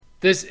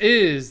This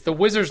is the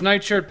Wizard's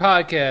Nightshirt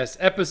Podcast,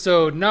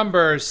 episode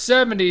number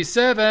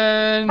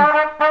 77.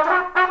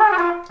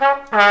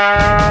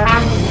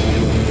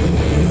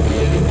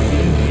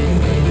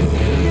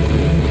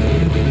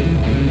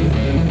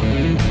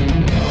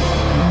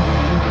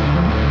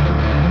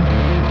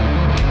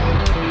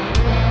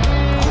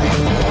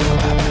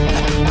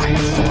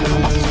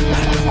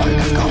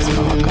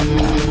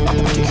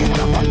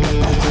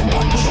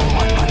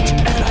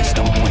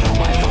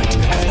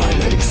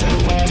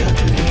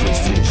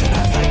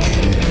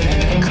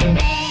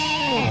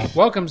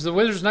 Welcome to the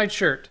Wizard's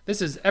Nightshirt.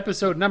 This is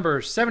episode number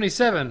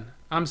 77.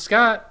 I'm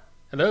Scott.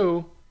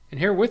 Hello. And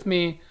here with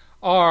me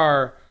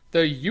are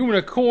the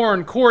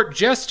Unicorn Court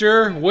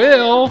Jester,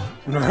 Will.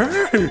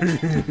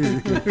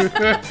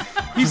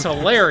 He's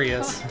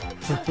hilarious.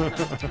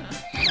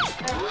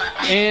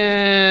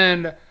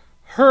 And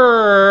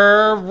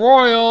Her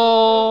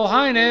Royal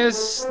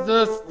Highness,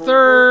 the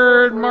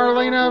third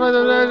Marlena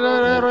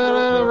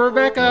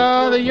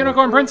Rebecca, the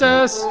Unicorn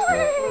Princess.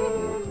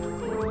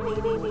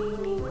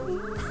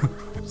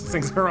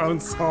 Sings her own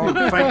song,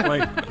 frankly.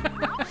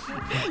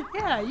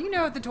 Yeah, you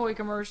know the toy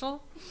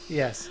commercial.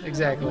 Yes,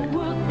 exactly.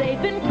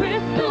 Safe in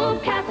Crystal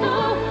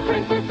Castle,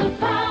 Princess of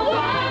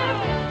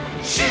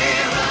Power.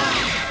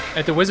 She-Ra!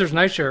 At the Wizard's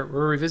Nightshirt,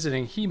 we're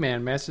revisiting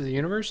He-Man, Master of the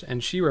Universe,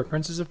 and She-Ra,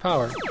 Princess of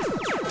Power.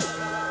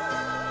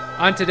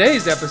 On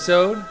today's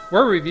episode,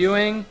 we're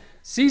reviewing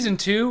Season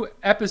 2,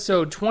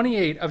 Episode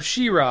 28 of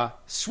She-Ra,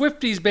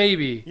 Swifty's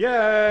Baby.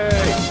 Yay!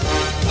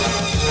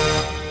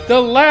 The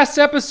last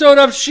episode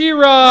of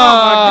She-Ra!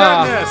 Oh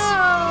my goodness!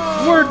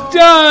 We're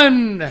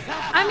done!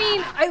 I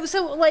mean,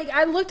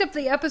 I looked up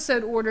the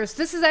episode orders.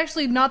 This is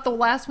actually not the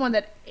last one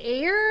that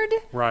aired.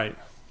 Right.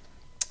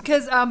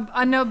 Because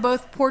I know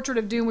both Portrait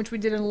of Doom, which we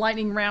did in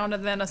Lightning Round,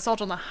 and then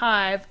Assault on the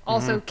Hive,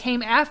 also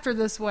came after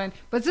this one.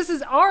 But this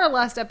is our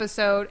last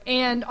episode,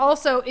 and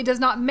also it does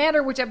not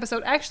matter which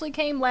episode actually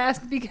came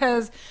last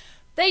because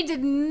they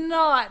did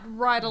not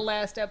write a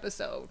last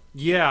episode.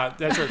 Yeah,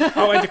 that's right.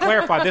 Oh, and to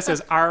clarify, this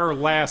is our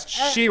last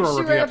She-Ra She-Ra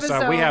review episode.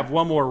 episode. We have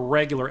one more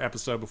regular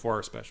episode before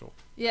our special.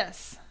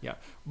 Yes. Yeah,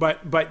 but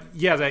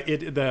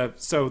yeah,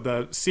 so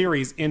the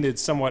series ended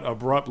somewhat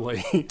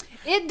abruptly.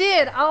 It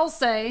did, I'll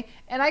say.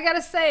 And I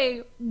gotta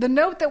say, the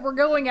note that we're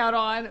going out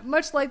on,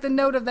 much like the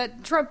note of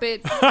that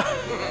trumpet, is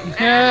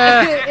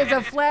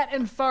a flat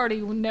and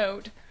farty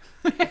note.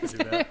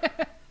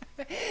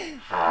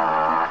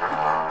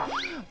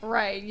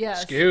 Right,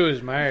 yes.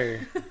 Excuse me.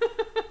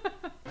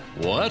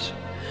 What?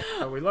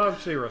 So we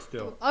love She-Ra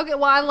still. Okay,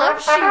 well, I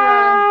love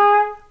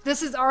She-Ra.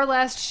 This is our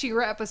last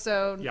She-Ra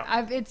episode.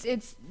 Yeah.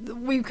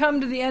 We've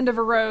come to the end of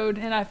a road,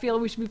 and I feel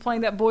we should be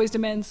playing that Boys to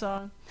Men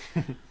song.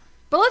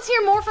 But let's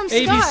hear more from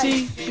Scott.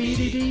 ABC,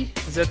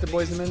 BDD. Is that the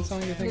Boys and Men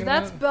song you're thinking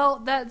That's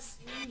about?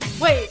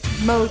 wait,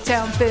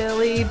 Motown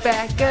Philly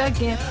back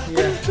again.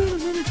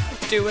 Yeah.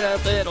 Doing a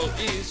little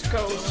East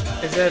Coast.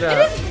 Is that,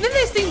 Then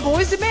they sing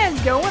Boys to Men,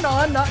 going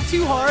on, not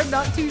too hard,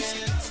 not too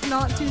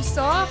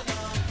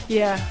soft.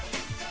 Yeah,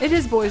 it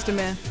is Boys to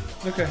Men.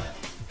 okay.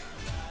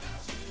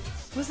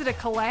 Was it a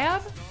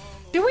collab?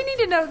 Do we need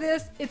to know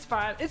this? It's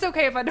fine. It's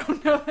okay if I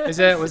don't know this.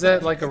 Was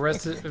that like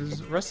Arrested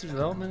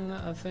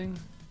Development thing?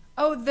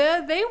 Oh,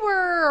 they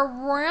were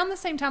around the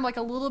same time, like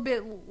a little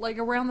bit, like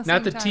around the same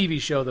Not time. the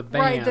TV show, the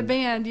band. Right, the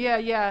band.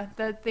 Yeah.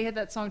 That they had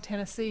that song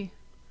Tennessee.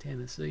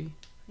 Tennessee.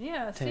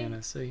 Yeah, see?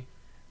 Tennessee.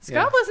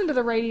 Scott listened to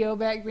the radio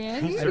back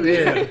then. I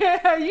did.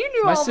 You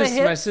knew all the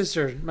hits.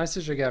 My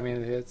sister got me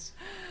into the hits.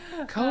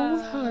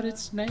 Cold-hearted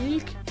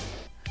snake.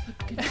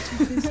 Look into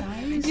his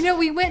eyes. You know,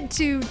 we went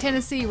to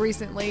Tennessee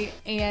recently,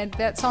 and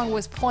that song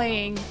was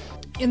playing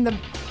in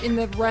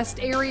the rest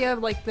area,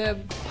 like the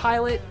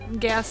Pilot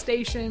gas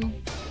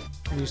station.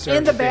 You started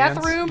in the to dance?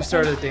 bathroom. You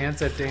started to dance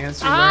that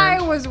dance you I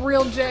learned? was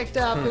real jacked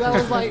up, and I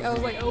was like, oh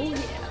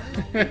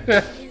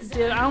yeah.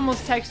 Dude, I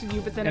almost texted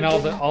you, but then And it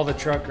all didn't. the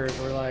truckers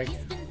were like,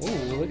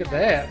 "Ooh, look at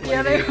that!"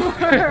 Yeah, lady." they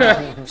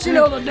were. She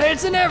know the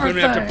dance and We're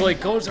everything. gonna have to play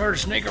Cold-Hearted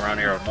Snake around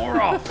here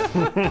more often.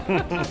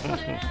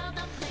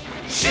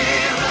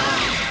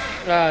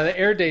 The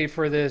air date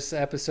for this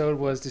episode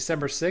was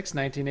December 6,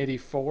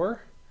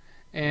 1984.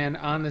 And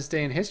on this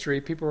day in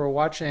history, people were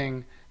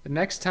watching The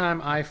Next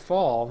Time I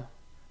Fall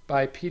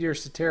by Peter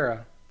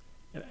Cetera.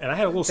 And I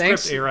had a little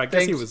script error. I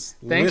guess he was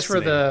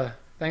listening.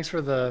 Thanks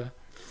for the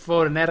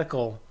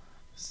phonetical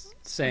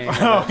saying.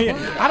 Oh,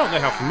 yeah. I don't know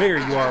how familiar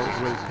you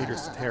are with Peter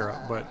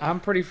Cetera, but I'm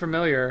pretty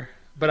familiar,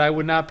 but I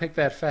would not pick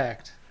that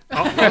fact.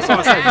 that's why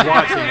I said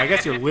watching. I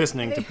guess you're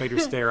listening to Peter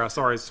Cetera.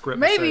 Sorry, script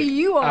Maybe mistake.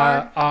 you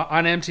are.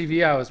 On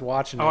MTV, I was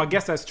watching it. Oh, I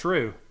guess that's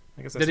true.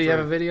 Did he have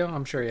a video?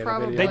 I'm sure he had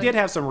Probably. a video. They did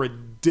have some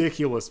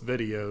ridiculous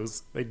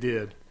videos. They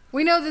did.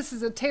 We know this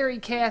is a Terry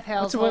Kath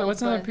household.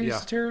 What's another but- Peter Yeah.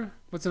 Cetera?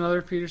 What's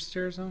another Peter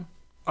Cetera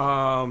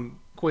song?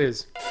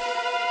 Quiz.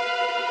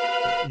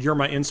 You're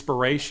my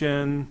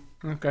inspiration.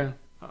 Okay.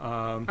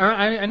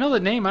 I know the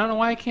name. I don't know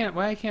why I can't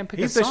pick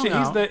a song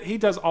out. He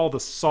does all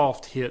the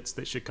soft hits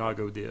that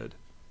Chicago did.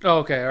 Oh,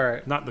 okay, all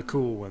right. not the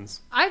cool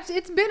ones.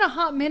 It's been a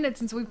hot minute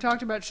since we've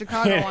talked about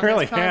Chicago It on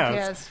really this podcast.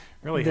 has.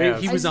 Really They-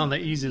 has. he was on the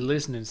easy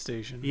listening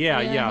station.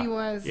 Yeah, he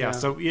was. Yeah,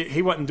 so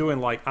he wasn't doing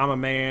like I'm a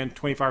Man,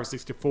 25 or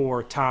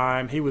 64,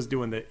 Time. He was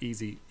doing the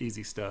easy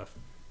stuff.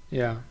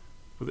 Yeah.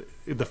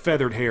 The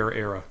feathered hair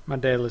era. My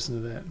dad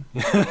listened to that.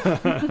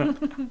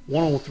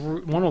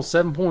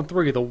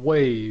 107.3, The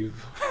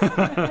Wave.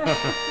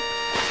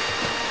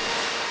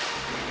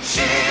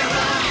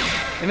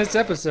 In this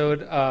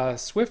episode,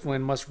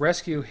 Swiftwind must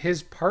rescue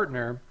his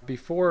partner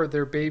before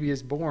their baby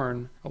is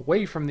born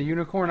away from the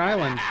Unicorn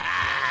Island.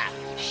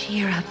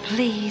 Shira,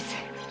 please.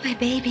 My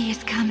baby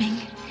is coming.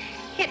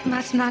 It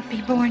must not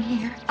be born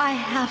here. I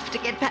have to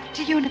get back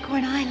to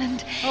Unicorn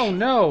Island. Oh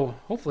no!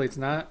 Hopefully it's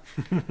not.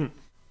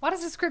 Why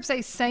does the script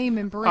say same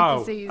in Oh,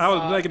 parentheses? I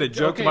was making a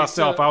joke to okay,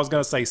 myself. so- I was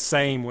going to say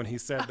same when he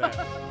said that.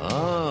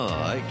 Oh,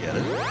 I get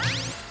it.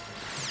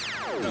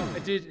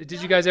 Did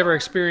you guys ever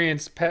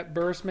experience pet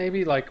births,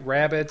 maybe like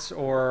rabbits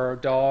or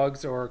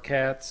dogs or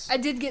cats? I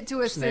did get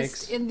to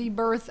assist Snakes. in the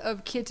birth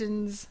of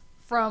kittens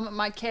from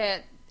my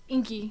cat,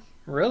 Inky.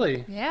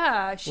 Really?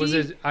 Yeah, Was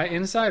it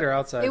inside or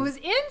outside? It was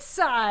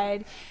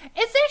inside.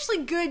 It's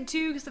actually good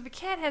too, because if a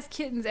cat has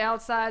kittens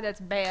outside,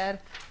 that's bad.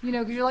 You know,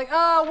 because you're like,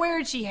 oh,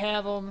 where'd she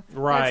have them?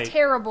 Right. That's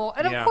terrible.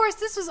 And Yeah. of course,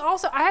 this was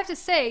also. I have to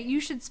say,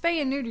 you should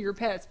spay and neuter your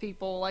pets,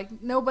 people. Like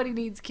nobody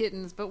needs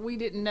kittens, but we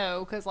didn't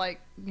know because,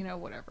 like, you know,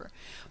 whatever.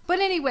 But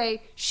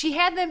anyway, she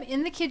had them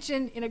in the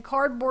kitchen in a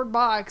cardboard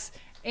box,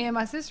 and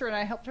my sister and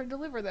I helped her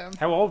deliver them.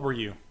 How old were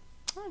you?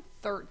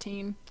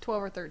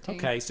 12 or 13.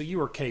 Okay, so you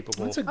were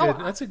capable. That's a good.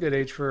 That's a good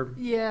age for.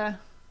 Yeah.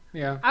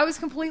 Yeah. I was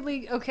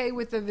completely okay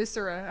with the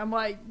viscera. I'm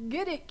like,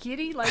 get it,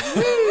 kitty. Like,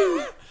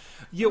 woo!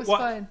 You, was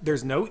fun.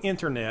 There's no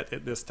internet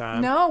at this time.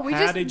 No, we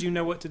How just- did you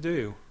know what to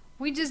do?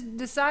 We just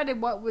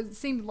decided what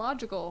seemed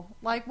logical.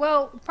 Like,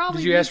 well,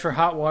 probably. Did you ask for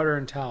hot water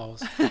and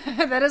towels?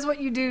 That is what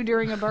you do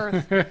during a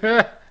birth.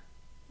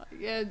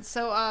 Yeah.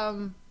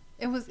 So,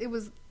 it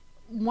was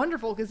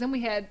wonderful because then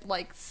we had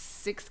like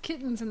 6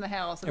 kittens in the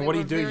house. And they what do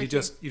were you do? very You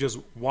cute. just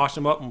wash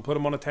them up and put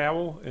them on a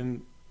towel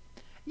and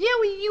Yeah,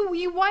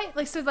 you white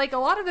like so like a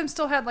lot of them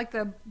still had like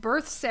the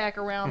birth sack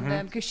around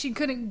them because she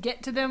couldn't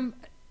get to them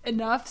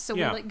enough, so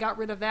Yeah. we like got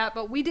rid of that.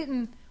 But we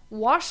didn't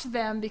wash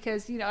them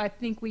because I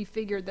think we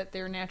figured that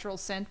their natural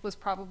scent was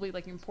probably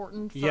like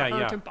important for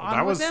her to bond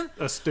that with was them.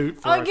 astute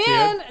for a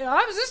Again,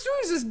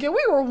 kid.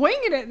 we were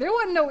winging it. There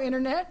wasn't no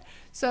internet.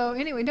 So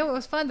anyway, no, it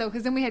was fun though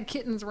because then we had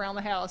kittens around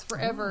the house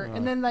forever,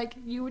 and then like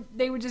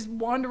they would just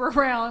wander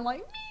around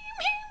like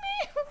meow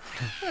meow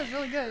meow. That was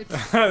really good.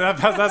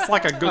 That's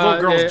like a good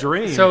little girl's yeah,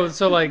 dream.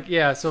 So like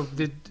yeah. So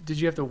did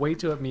you have to wait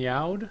till it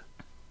meowed,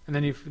 and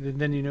then you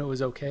knew it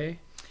was okay?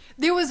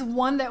 There was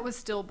one that was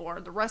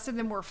stillborn. The rest of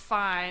them were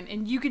fine,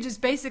 and you could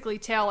just basically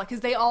tell, like, because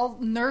they all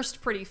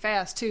nursed pretty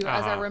fast too,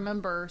 as I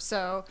remember.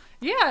 So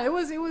yeah, it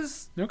was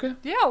Okay.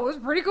 yeah, it was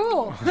pretty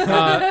cool.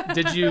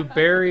 Did you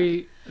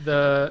bury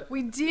the?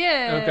 We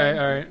did. Okay,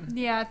 all right.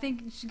 Yeah, I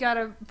think she got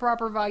a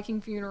proper Viking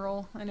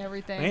funeral and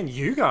everything. Man,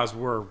 you guys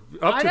were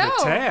up I to the know.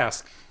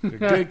 task. You're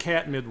good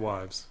cat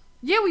midwives.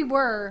 Yeah, we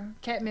were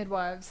cat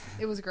midwives.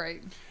 It was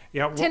great.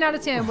 Yeah, 10 out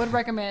of 10 would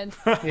recommend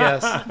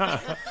Yes.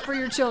 for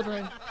your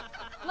children.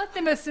 Let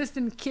them assist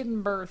in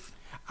kitten birth.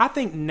 I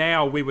think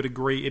now we would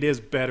agree it is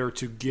better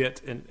to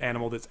get an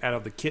animal that's out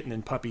of the kitten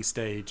and puppy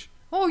stage.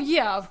 Oh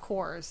yeah, of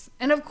course,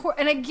 and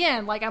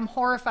again, like I'm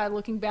horrified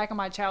looking back on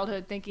my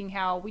childhood, thinking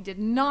how we did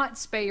not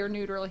spay or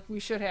neuter like we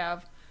should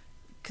have,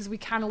 because we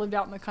kind of lived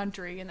out in the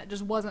country, and that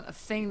just wasn't a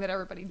thing that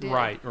everybody did.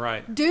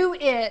 Right. Do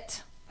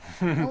it.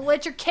 Don't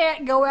let your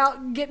cat go out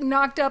and get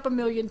knocked up a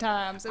million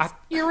times. It's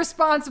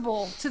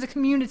irresponsible to the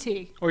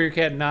community. Or your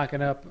cat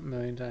knocking up a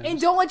million times. And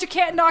don't let your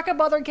cat knock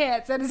up other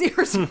cats. That is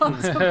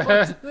irresponsible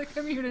to the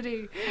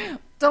community.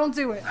 Don't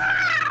do it.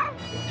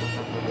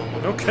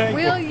 Okay.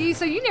 Well,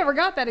 so you never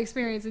got that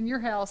experience in your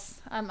house,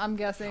 I'm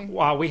guessing.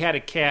 While we had a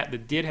cat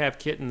that did have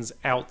kittens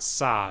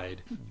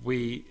outside,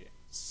 we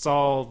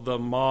saw the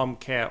mom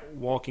cat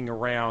walking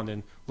around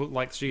and looked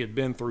like she had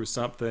been through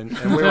something.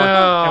 And we were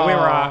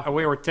like,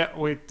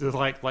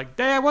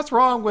 Dad, what's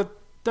wrong with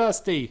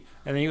Dusty?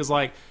 And he was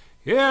like,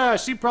 yeah,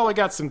 she probably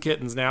got some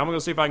kittens now. I'm gonna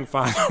see if I can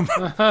find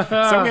them.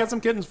 So we had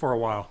some kittens for a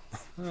while.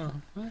 Oh,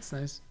 that's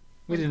nice.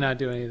 We did not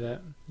do any of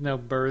that. No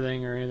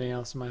birthing or anything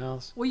else in my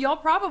house. Well, y'all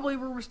probably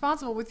were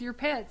responsible with your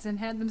pets and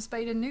had them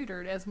spayed and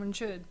neutered, as one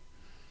should.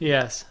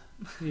 Yes,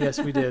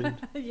 we did.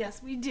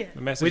 Yes, we did.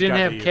 The message We didn't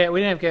got have to you. cat.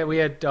 We didn't have cat. We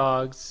had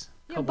dogs.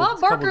 Yeah,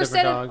 Bob Barker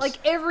said it like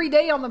every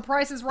day on The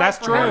Price is Right. That's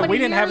for how true. many We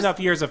didn't have years? enough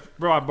years of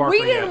Bob Barker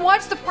We didn't yet.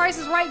 watch The Price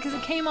is Right because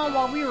it came on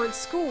while we were at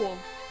school.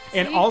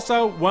 And See?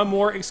 also, one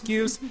more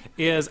excuse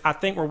is I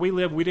think where we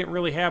live, we didn't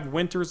really have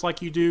winters like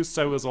you do,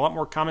 so it was a lot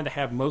more common to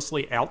have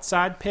mostly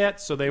outside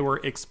pets, so they were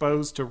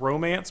exposed to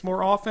romance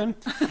more often.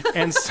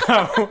 And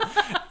so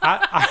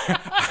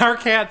our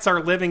cats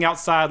are living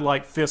outside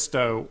like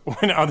Fisto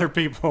when other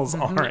people's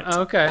aren't.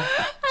 Okay.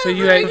 So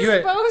you They're had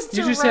exposed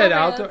you to just had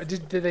romance. outdoor.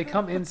 Did they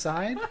come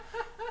inside?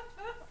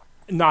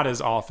 Not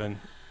as often.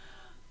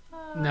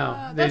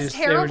 No, that's they were just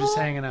terrible.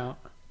 hanging out.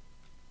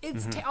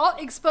 It's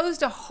exposed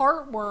to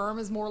heartworm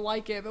is more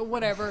like it, but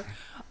whatever.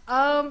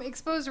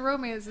 Exposed to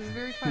romance is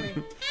very funny.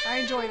 I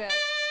enjoy that.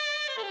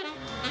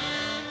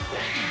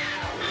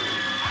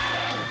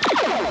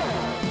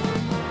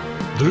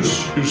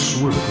 This is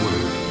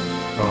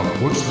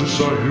Swiftwind. What's this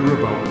I hear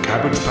about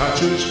Cabbage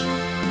Patches?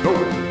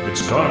 Nope,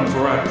 it's time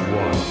for Act 1.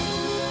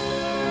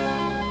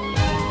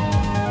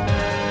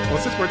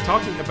 Well, since we're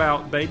talking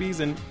about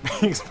babies and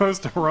being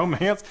exposed to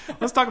romance,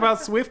 let's talk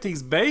about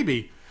Swifty's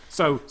baby.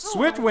 So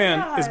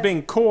Swiftwind is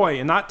being coy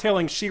and not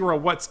telling She-Ra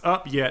what's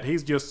up yet.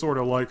 He's just sort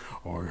of like,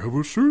 I have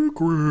a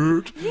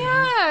secret.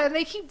 Yeah, and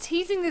they keep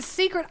teasing this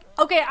secret.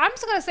 Okay, I'm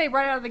just gonna say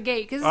right out of the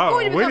gate because it's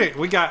going to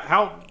become. We got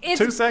how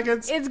 2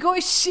 seconds? It's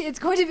going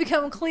to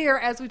become clear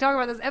as we talk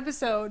about this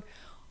episode.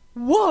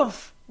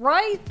 Woof.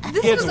 Right?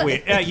 This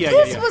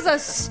was a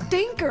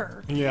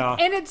stinker. Yeah.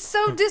 And it's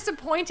so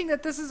disappointing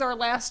that this is our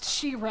last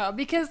She-Ra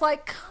because,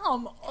 like,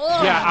 come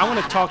on. Yeah, I want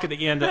to talk at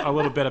the end a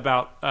little bit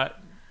about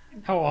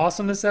How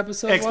awesome this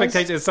episode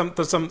expectations,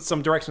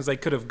 some directions they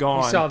could have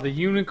gone. You saw the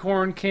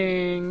Unicorn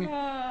King.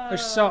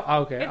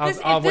 Okay,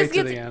 I'll wait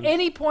till the end.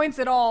 Any points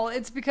at all,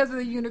 it's because of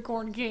the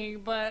Unicorn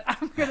King. But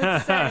I'm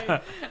gonna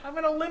say I'm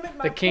gonna limit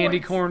my The Candy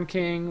points. Corn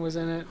King was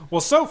in it.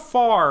 Well, so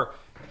far,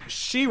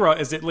 She-Ra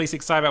is at least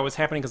excited about what's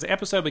happening because the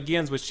episode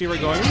begins with She-Ra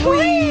going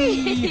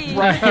whee,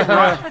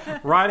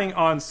 riding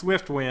on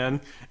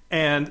Swiftwind,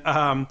 and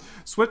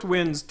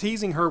Swiftwind's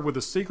teasing her with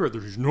a secret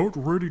that she's not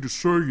ready to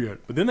say yet.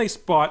 But then they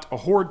spot a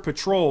Horde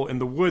patrol in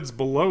the woods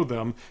below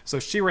them, so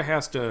She-Ra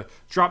has to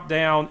drop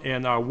down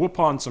and whoop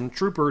on some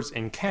troopers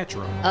and catch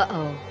her.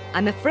 Uh-oh.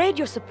 I'm afraid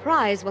your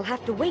surprise will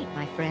have to wait,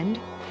 my friend.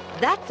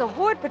 That's a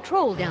Horde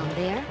patrol down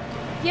there.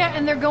 Yeah,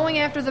 and they're going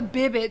after the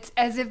Bibbits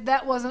as if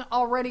that wasn't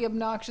already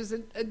obnoxious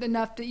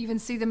enough to even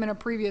see them in a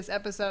previous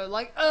episode.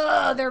 Like,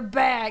 they're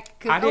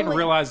back. I didn't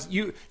realize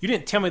you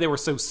didn't tell me they were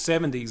so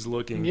 70s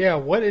looking. Yeah,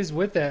 what is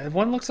with that?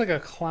 One looks like a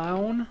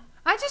clown.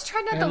 I just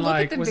tried not to And look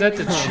at the was that Bibbits.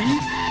 the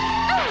chief?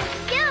 Oh,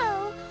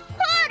 no!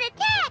 Heart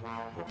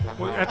attack!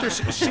 Well, after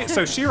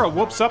so She-Ra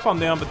whoops up on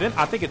them, but then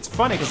I think it's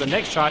funny because the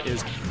next shot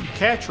is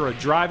Catra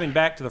driving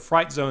back to the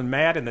Fright Zone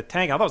mad in the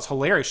tank. I thought it was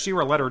hilarious.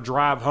 She-Ra let her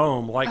drive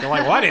home. Well,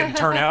 I didn't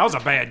turn out. That was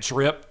a bad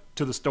trip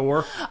to the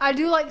store. I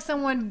do like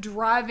someone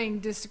driving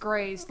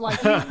disgraced.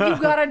 Like, you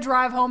gotta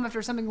drive home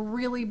after something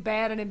really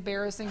bad and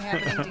embarrassing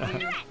happening to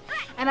you.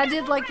 And I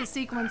did like the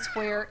sequence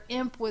where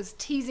Imp was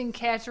teasing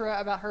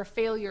Catra about her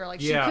failure.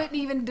 Like, she couldn't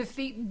even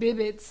defeat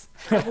Bibbits.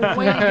 Like,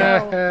 way to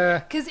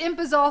go. Because Imp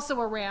is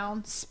also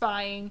around,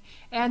 spying.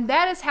 And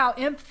that is how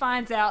Imp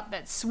finds out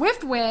that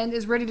Swiftwind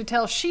is ready to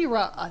tell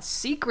She-Ra a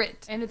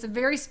secret. And it's a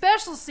very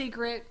special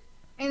secret.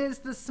 And it's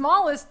the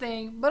smallest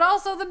thing, but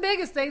also the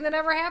biggest thing that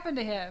ever happened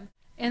to him.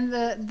 And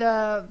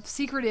the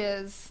secret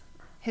is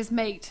his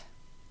mate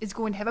is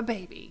going to have a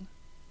baby.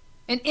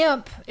 And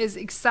Imp is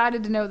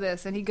excited to know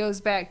this, and he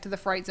goes back to the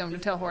Fright Zone to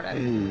tell Hordak.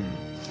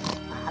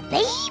 A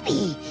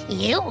baby?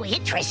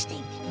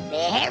 Interesting.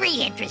 Very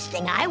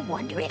interesting. I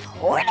wonder if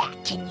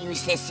Hordak can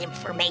use this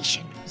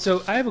information.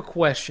 So I have a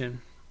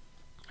question,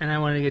 and I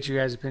want to get your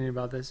guys' opinion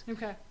about this.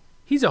 Okay.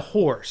 He's a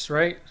horse,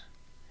 right?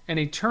 And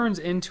he turns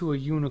into a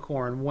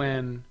unicorn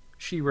when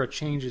She-Ra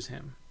changes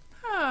him,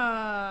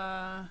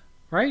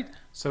 right?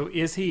 So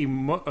is he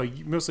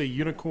mostly a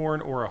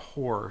unicorn or a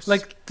horse?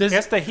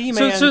 That's the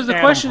He-Man. So the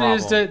Adam question problem.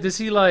 is,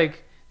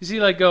 does he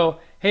go,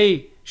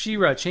 hey,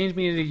 She-Ra, change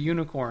me into a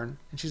unicorn?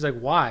 And she's like,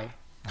 why?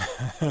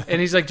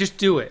 And he's like, just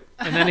do it.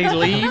 And then he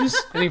leaves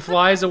and he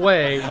flies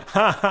away.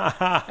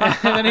 And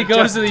then he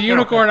goes to the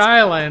Unicorn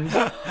Island.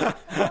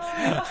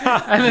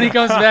 And then he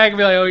comes back and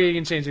be like, oh, yeah, you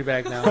can change me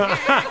back now.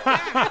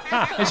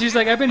 And she's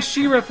like, I've been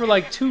She-Ra for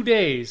like 2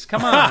 days.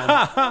 Come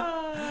on.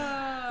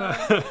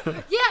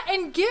 Yeah,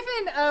 and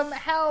given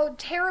how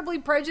terribly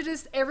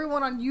prejudiced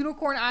everyone on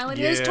Unicorn Island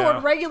is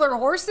toward regular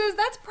horses,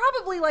 that's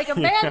probably like a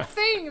bad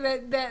thing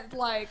that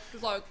like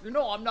is like,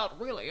 I'm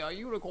not really a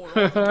unicorn.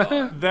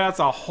 That's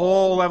a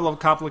whole level of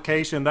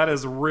complication. That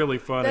is really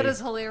funny. That is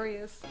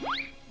hilarious.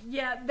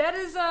 Yeah, that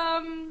is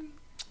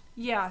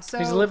so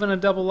He's living a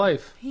double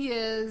life. he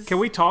is. Can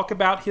we talk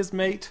about his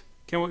mate?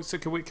 Can we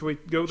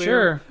go there?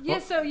 Sure. Yeah,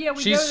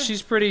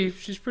 She's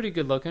pretty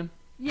good looking.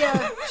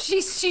 Yeah,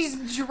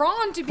 she's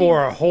drawn to be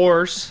For a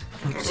horse.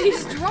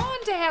 She's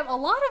drawn to have a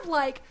lot of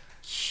like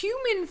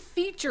human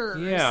features.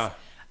 Yeah.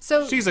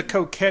 So She's a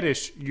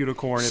coquettish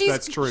unicorn, if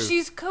that's true.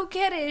 She's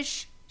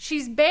coquettish.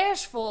 She's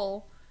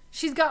bashful.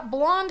 She's got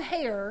blonde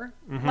hair,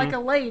 like a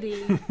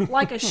lady,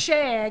 like a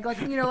shag, like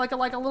like a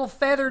little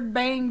feathered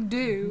bang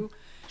do.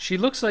 She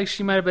looks like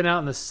she might have been out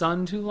in the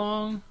sun too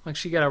long. Like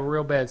she got a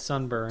real bad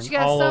sunburn. She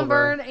got all a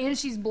sunburn, over. and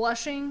she's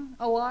blushing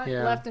a lot,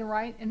 Yeah. left and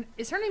right. And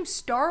is her name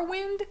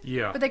Starwind?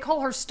 Yeah. But they call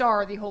her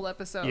Star the whole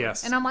episode.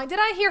 Yes. And I'm like, did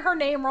I hear her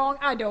name wrong?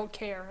 I don't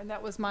care. And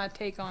that was my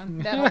take on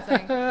that whole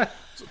thing.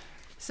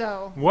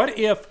 So. What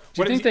if?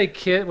 Do you think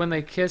when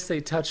they kiss,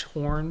 they touch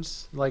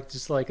horns?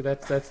 That's the way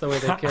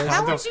they kiss.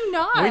 How would you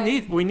not?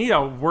 We need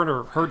a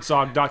Werner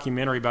Herzog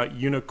documentary about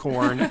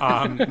unicorn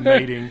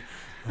mating.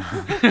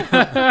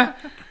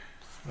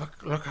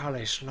 Look how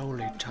they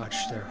slowly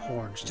touch their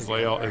horns together.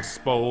 They are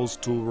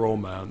exposed to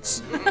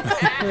romance.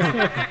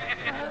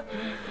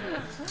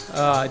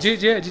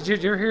 Did you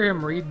ever hear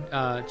him read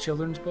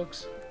children's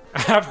books?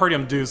 I've heard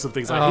him do some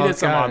things like he did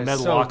some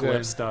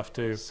Metalocalypse stuff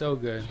too. So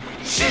good.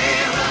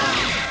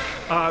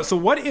 So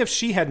what if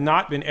she had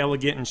not been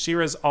elegant and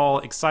She-Ra's all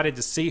excited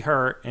to see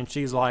her and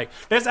she's like,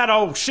 "There's that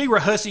old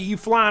She-Ra hussy you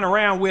flying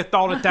around with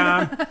all the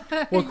time."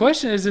 Well, the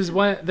question is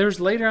when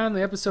there's later on in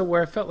the episode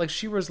where I felt like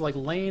she was like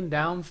laying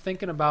down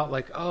thinking about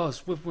like, oh,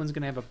 Swiftwind's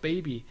gonna have a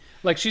baby.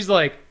 Like she's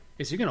like,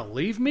 is he gonna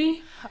leave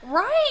me?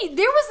 Right.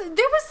 There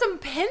was some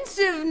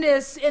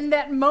pensiveness in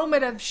that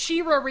moment of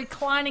She-Ra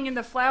reclining in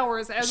the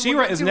flowers.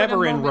 She-Ra is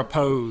never in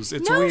repose.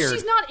 It's weird. No,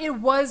 she's not. It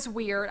was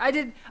weird. I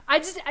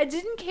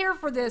didn't care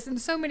for this in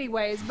so many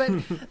ways, but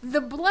the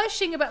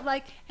blushing about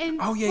like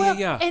and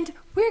and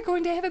we're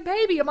going to have a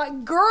baby. I'm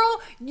like,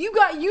 girl, you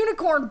got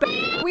unicorn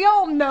baby. We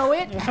all know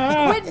it.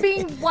 Quit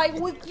being like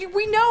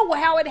we know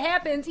how it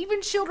happens.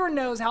 Even children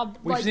knows how.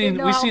 We've seen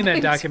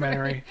that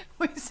documentary.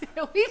 We've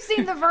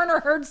seen the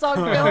Werner Herzog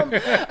film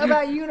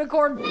about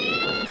unicorn.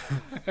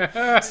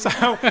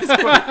 So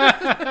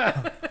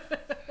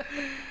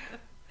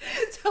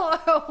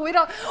we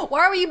don't.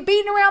 Why are you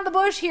beating around the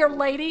bush here,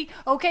 lady?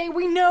 Okay,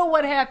 we know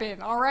what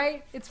happened. All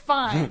right, it's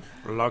fine.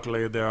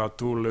 Luckily, there are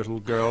 2 little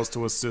girls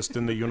to assist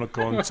in the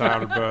unicorn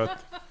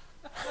childbirth.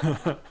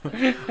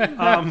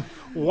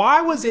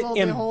 Why was it?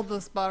 Hold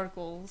the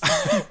sparkles.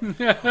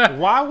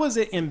 Why was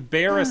it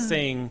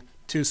embarrassing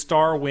to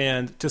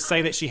Starwind to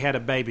say that she had a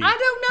baby? I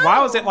don't know. Why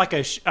was it like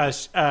shame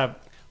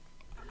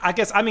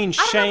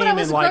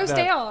in like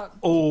the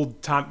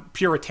old time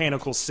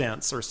puritanical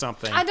sense or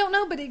something? I don't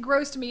know, but it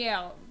grossed me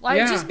out.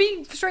 Like, just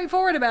be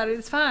straightforward about it.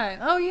 It's fine.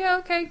 Oh yeah,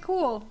 okay,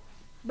 cool.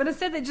 But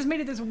instead, they just made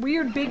it this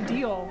weird big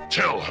deal.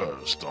 Tell her,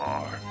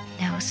 Star.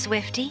 No,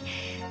 Swifty.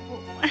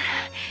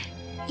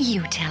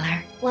 You tell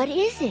her. What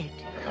is it?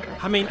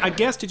 I mean, I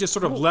guess to just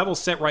sort of level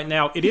set right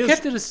now, You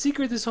kept it a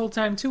secret this whole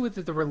time too, with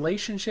the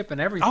relationship and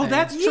everything. Oh,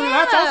 that's true.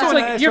 Yeah. That's also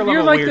like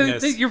you're like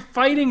you're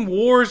fighting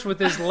wars with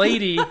this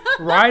lady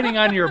riding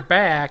on your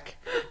back,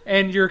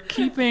 and you're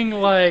keeping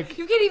like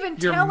you can't even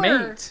your tell her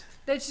mate.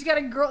 that she's got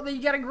a girl. That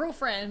you got a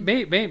girlfriend.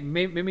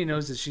 Maybe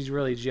knows that she's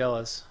really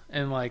jealous,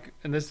 and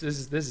this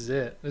is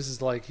it. This is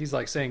like he's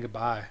like saying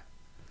goodbye.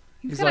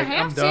 He's like,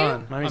 I'm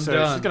done. I'm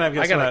done. She's gonna have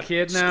I got a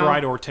kid now.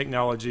 Stridor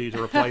technology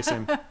to replace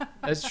him.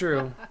 That's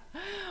true.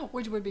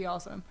 Which would be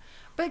awesome.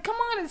 But come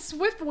on, it's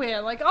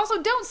Swiftwind. Like,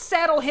 also, don't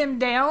saddle him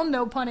down,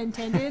 no pun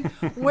intended,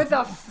 with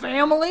a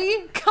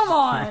family. Come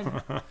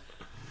on.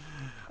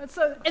 And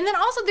then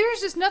also,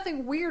 there's just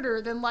nothing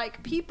weirder than,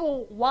 like,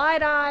 people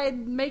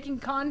wide-eyed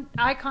making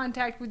eye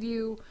contact with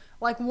you,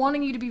 like,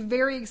 wanting you to be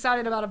very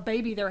excited about a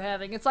baby they're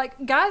having. It's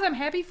like, guys, I'm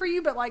happy for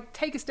you, but, like,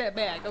 take a step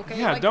back, okay?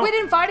 Yeah, like, quit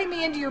inviting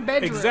me into your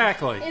bedroom.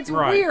 Exactly. It's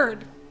right.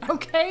 weird.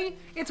 Okay?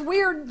 It's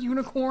weird,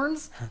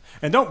 unicorns.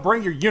 And don't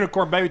bring your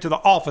unicorn baby to the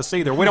office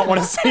either. We don't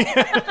want to see it.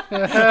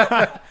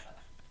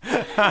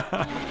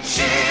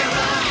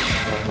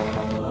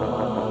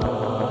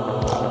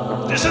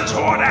 This is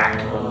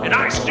Hordak, and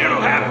I still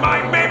have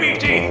my baby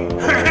teeth.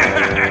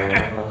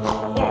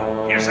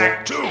 Oh, here's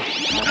Act 2.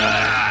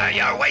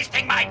 You're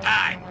wasting my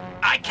time.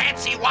 I can't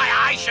see why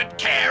I should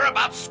care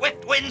about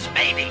Swiftwind's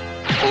baby.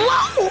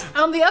 Whoa!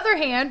 On the other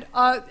hand,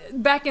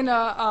 back in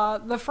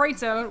the Fright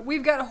Zone,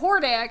 we've got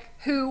Hordak,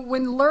 who,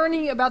 when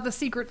learning about the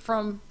secret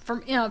from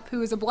Imp,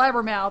 who is a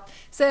blabbermouth,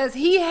 says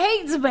he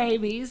hates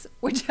babies,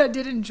 which I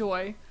did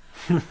enjoy.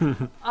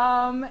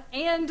 But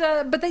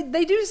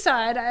they do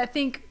decide, I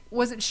think,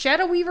 was it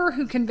Shadow Weaver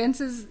who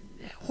convinces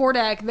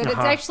Hordak that it's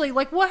actually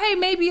like, well, hey,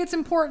 maybe it's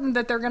important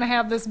that they're going to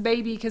have this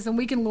baby because then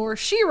we can lure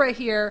She-Ra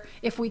here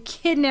if we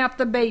kidnap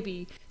the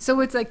baby. So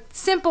it's a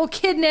simple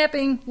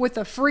kidnapping with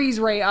a freeze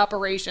ray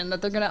operation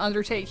that they're going to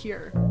undertake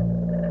here.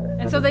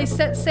 And so they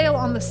set sail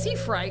on the Sea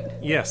Fright.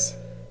 Yes.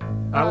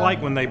 I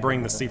like when they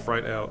bring the Sea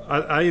Fright out.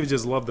 I even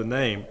just love the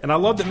name. And I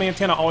love that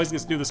Mantenna always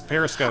gets to do this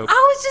periscope.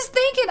 I was just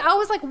thinking, I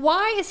was like,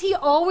 why is he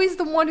always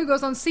the one who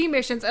goes on sea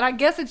missions? And I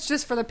guess it's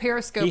just for the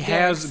periscope. He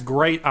has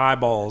great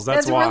eyeballs.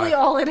 That's why. That's really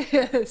all it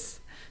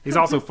is. He's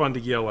also fun to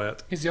yell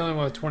at. He's the only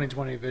one with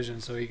 20/20 vision,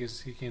 so he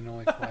can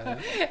only fly that.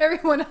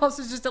 Everyone else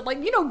is just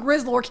like,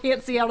 Grizzlor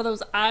can't see out of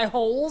those eye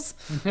holes.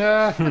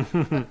 And,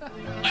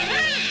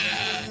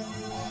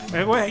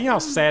 well, you know how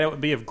sad it would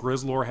be if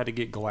Grizzlor had to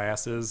get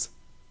glasses.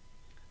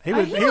 He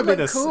would be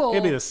cool. He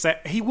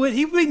would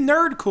be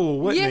nerd cool,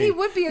 wouldn't he? Yeah, he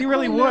would be. He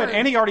really would,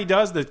 and he already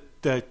does the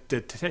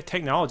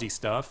technology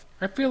stuff.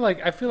 I feel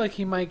like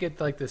he might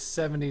get like the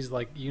 70s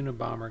like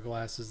Unabomber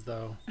glasses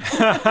though,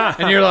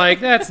 and you're like,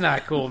 that's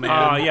not cool, man.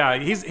 Oh yeah,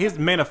 he's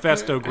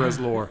Manifesto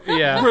Grizzlor.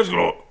 Yeah,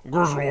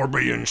 Grizzlor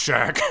being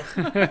Shaq.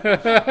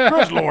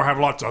 Grizzlor have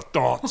lots of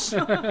thoughts.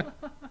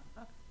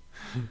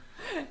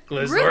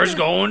 Grizzlor's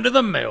going to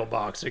the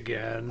mailbox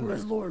again.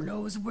 Grizzlor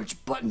knows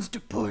which buttons to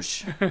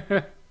push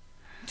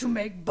to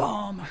make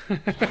bomb.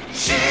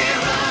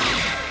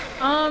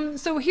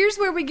 So here's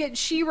where we get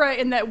She-Ra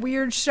in that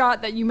weird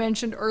shot that you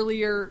mentioned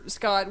earlier,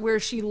 Scott, where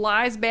she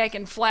lies back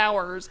in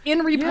flowers in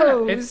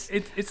repose.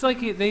 It's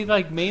like they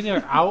like made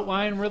her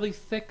outline really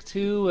thick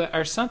too,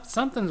 or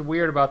something's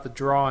weird about the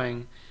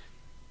drawing.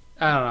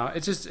 I don't know.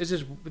 It's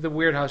just the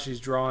weird how she's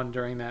drawn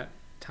during that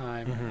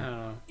time. I don't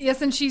know.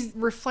 Yes, and she's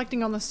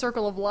reflecting on the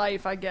circle of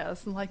life, I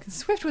guess, and like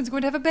Swiftwind's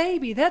going to have a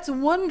baby. That's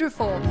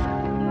wonderful.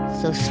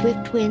 So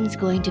Swiftwind's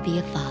going to be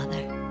a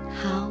father.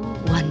 How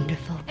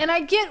wonderful. And I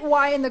get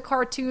why in the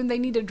cartoon they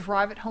need to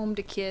drive it home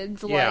to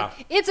kids. Yeah.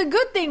 Like, it's a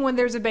good thing when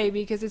there's a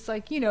baby because it's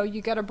like,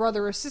 you got a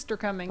brother or sister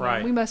coming. Right.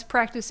 And we must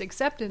practice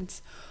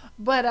acceptance.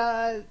 But,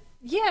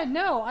 yeah,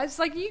 no. I was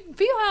like, you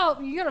feel how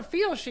you gotta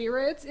feel,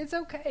 She-Ra. It's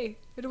okay.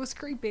 It was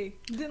creepy.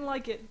 Didn't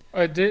like it.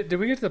 Did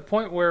we get to the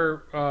point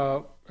where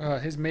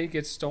his mate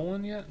gets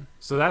stolen yet?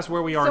 So that's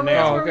where we are So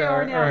now. that's where we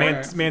are now. All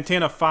right.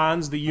 Mantena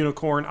finds the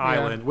Unicorn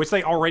Island, which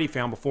they already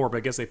found before, but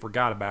I guess they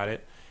forgot about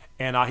it.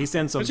 And he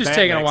sends some. It's just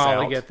taking a Batmechs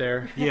while out. to get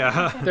there.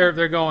 Yeah.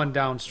 They're going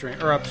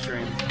downstream or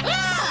upstream.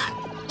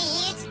 Look!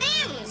 It's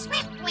them,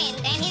 Swiftwind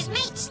and his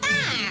mate Star.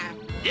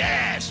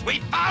 Yes, we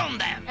found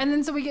them. And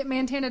then so we get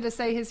Mantena to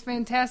say his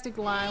fantastic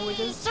line,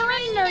 which is,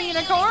 "Surrender,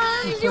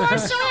 unicorns! You are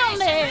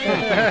surrounded!"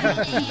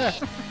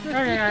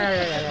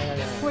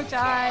 Which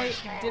I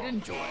did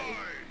enjoy.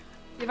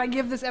 If I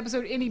give this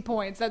episode any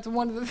points, that's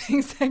one of the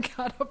things that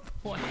got a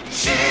point.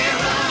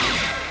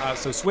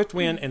 So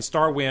Swiftwind and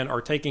Starwind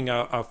are taking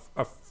a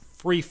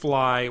free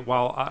fly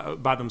while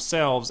by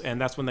themselves, and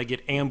that's when they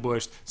get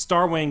ambushed.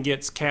 Starwind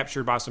gets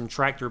captured by some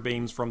tractor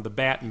beams from the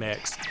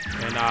Batmechs,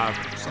 and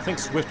so I think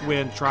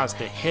Swiftwind tries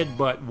to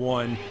headbutt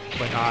one,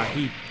 but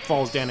he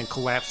falls down and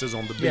collapses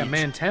on the beach. Yeah,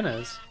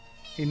 Mantena's.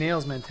 He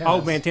nails Mantena's.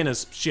 Oh,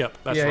 Mantena's ship.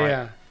 That's Yeah, right.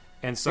 yeah.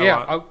 And so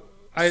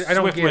I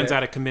don't get Swiftwind's it.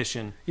 out of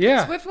commission.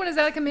 Yeah. Swiftwind is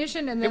out of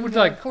commission, and It then would the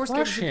like horse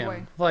crush gets away.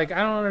 him. Like I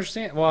don't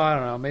understand. Well, I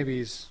don't know. Maybe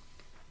he's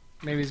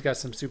got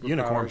some superpowers.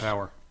 Unicorn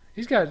power.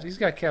 He's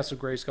got Castle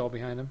Grayskull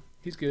behind him.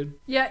 He's good.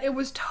 Yeah, it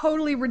was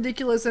totally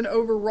ridiculous and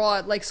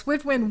overwrought. Like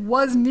Swiftwind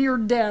was near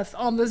death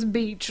on this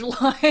beach,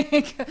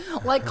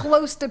 like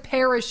close to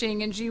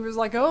perishing, and she was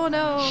like, "Oh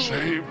no!"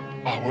 Save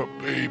our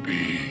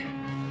baby.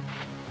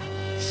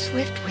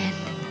 Swiftwind.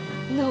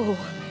 No.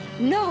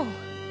 No.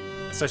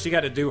 So she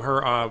got to do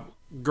her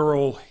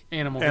girl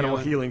Animal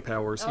healing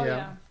powers. Oh,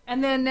 yeah.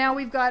 And then now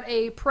we've got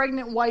a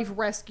pregnant wife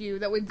rescue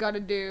that we've got to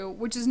do,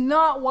 which is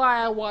not why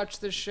I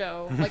watched this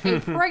show. Like, a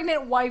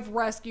pregnant wife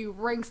rescue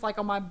ranks like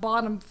on my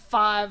bottom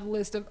 5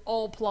 list of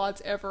all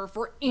plots ever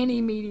for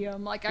any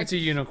medium. Like, It's a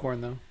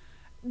unicorn though.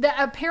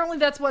 apparently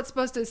that's what's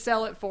supposed to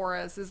sell it for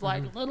us, is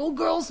like, little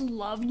girls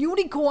love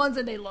unicorns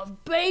and they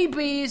love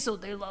babies, so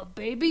they love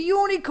baby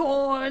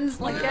unicorns.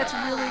 Like, that's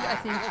really, I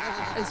think,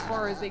 as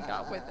far as they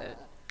got with it.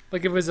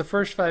 Like if it was the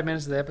first 5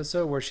 minutes of the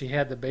episode where she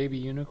had the baby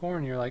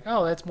unicorn, you're like,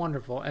 oh, that's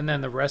wonderful. And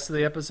then the rest of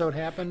the episode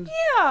happened.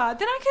 Yeah,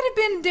 then I could have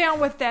been down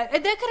with that.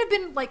 And that could have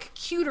been like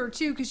cuter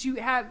too, because you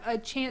have a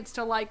chance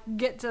to like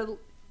get to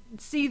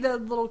see the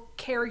little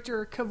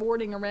character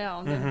cavorting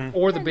around. And,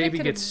 Or the and that baby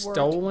could gets have worked.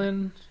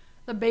 stolen.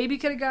 The baby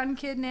could have gotten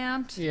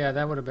kidnapped. Yeah,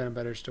 that would have been a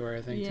better story,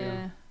 I think, Yeah.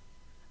 too.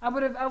 I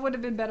would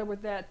have been better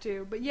with that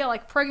too. But yeah,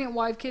 like pregnant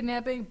wife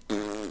kidnapping,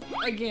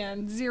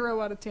 again,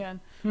 0 out of 10.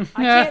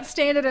 I can't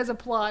stand it as a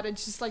plot.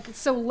 It's just like it's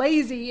so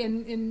lazy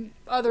in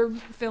other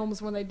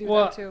films when they do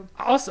that too.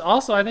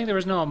 Also, I think there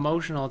was no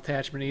emotional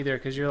attachment either,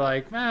 because you're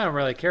like, I don't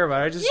really care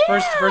about her. Just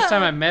first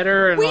time I met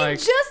her, and We like,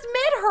 just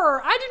met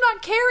her. I do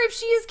not care if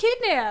she is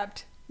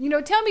kidnapped. You know,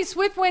 tell me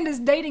Swiftwind is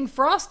dating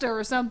Froster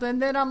or something,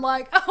 then I'm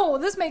like, oh,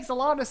 this makes a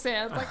lot of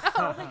sense. Like,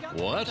 oh, they got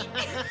What?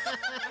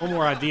 One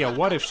more idea.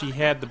 What if she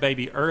had the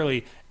baby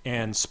early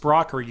and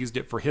Sprocker used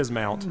it for his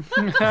mount?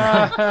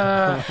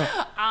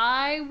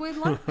 I would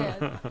like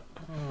that.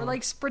 Or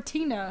like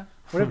Spratina.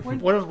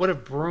 what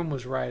if Broom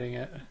was riding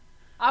it?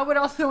 I would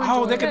also enjoy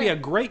Oh, that could be a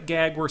great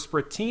gag where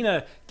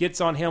Spratina gets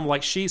on him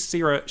like she's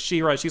She-Ra.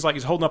 She's like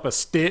he's holding up a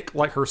stick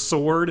like her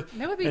sword.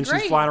 That would be and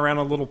great. she's flying around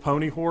on a little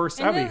pony horse.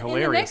 And That'd then be in the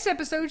hilarious. next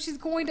episode, she's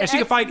going to And she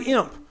can fight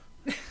Imp.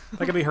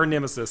 That could be her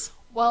nemesis.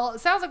 Well,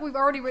 it sounds like we've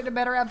already written a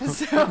better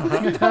episode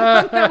than the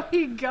one that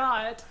we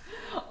got,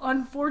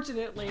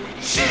 unfortunately.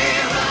 This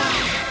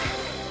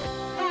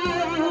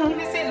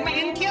is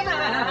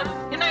Mantena,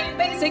 and I'm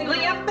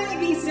basically a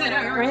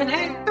babysitter in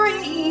Act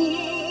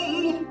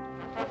 3.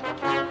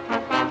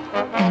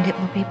 And it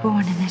will be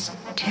born in this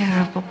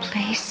terrible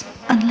place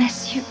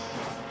unless you...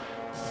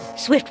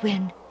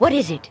 Swiftwind, what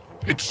is it?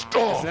 It's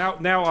Star.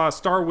 Now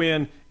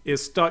Starwind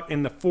is stuck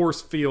in the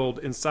force field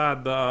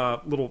inside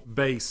the little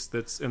base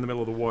that's in the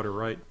middle of the water,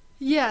 right?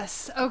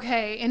 Yes,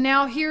 okay. And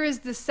now here is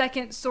the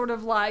second sort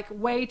of like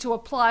way to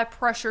apply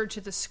pressure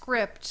to the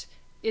script.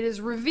 It is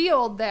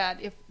revealed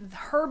that if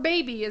her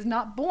baby is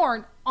not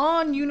born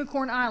on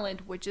Unicorn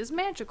Island, which is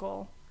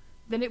magical,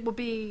 then it will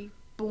be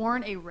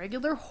born a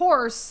regular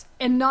horse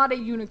and not a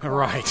unicorn.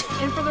 Right.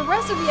 And for the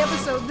rest of the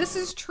episode, this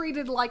is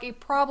treated like a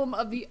problem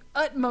of the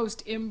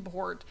utmost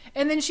import.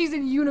 And then she's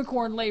in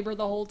unicorn labor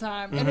the whole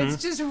time. And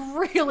it's just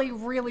really,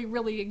 really,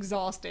 really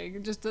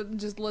exhausting just to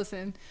just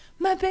listen.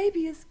 My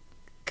baby is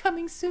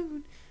coming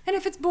soon. And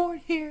if it's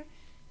born here,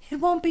 it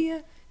won't be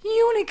a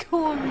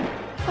unicorn.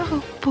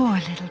 Oh, poor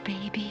little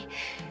baby.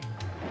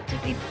 To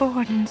be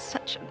born in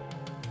such an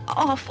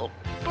awful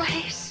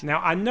place.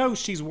 Now, I know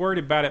she's worried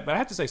about it, but I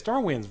have to say,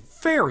 Starwind's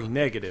very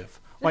negative.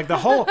 Like the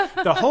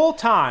whole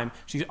time,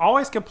 she's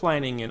always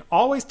complaining and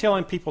always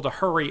telling people to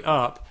hurry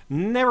up,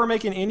 never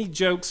making any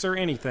jokes or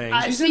anything.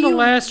 She's in the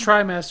last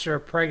trimester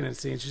of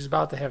pregnancy, and she's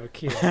about to have a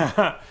kid.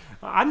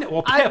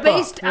 I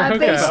based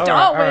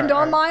Starwind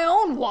on my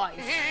own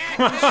wife.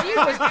 She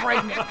was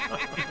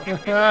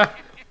pregnant.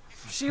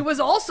 She was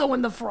also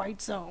in the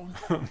fright zone.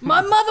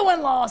 My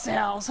mother-in-law's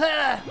house.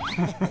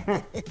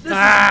 This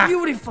is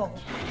beautiful.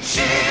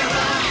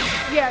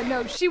 Yeah,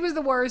 no, she was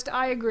the worst.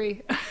 I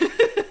agree.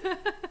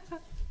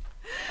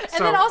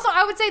 And then also,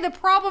 I would say the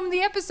problem in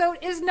the episode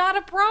is not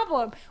a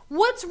problem.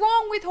 What's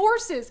wrong with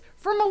horses?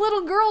 From a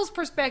little girl's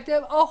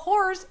perspective, a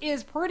horse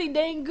is pretty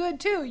dang good,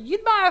 too.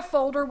 You'd buy a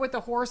folder with a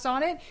horse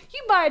on it.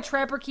 You'd buy a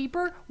Trapper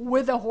Keeper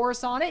with a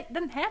horse on it. It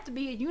doesn't have to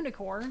be a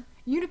unicorn.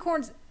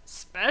 Unicorn's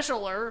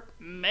specialer,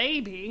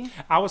 maybe.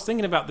 I was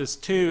thinking about this,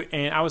 too,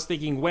 and I was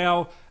thinking,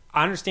 well,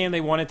 I understand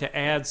they wanted to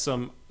add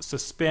some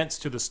suspense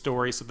to the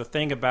story, so the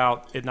thing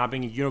about it not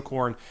being a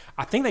unicorn,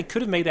 I think they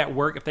could have made that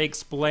work if they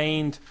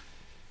explained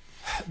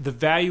the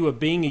value of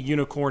being a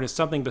unicorn is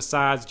something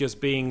besides just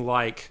being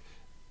like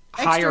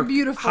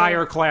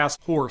higher class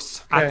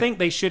horse. Okay. I think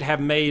they should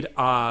have made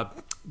the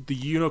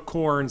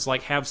unicorns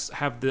like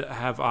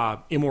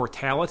have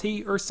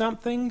immortality or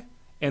something,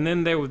 and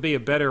then there would be a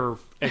better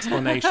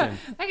explanation.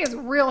 That gets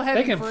real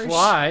heavy. They can for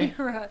fly.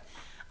 Right.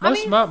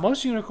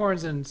 Most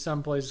unicorns in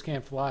some places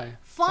can't fly.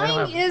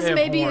 Flying is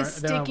maybe a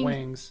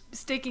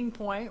sticking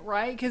point,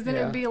 right? Because then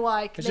it'd be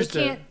like they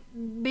can't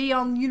be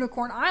on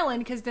Unicorn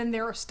Island because then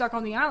they're stuck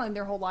on the island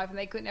their whole life and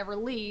they couldn't ever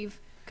leave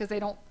because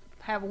they don't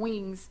have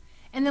wings.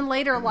 And then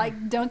later,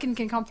 like, Duncan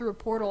can come through a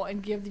portal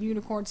and give the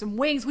unicorn some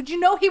wings, which you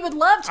know he would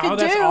love to do. Oh,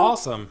 that's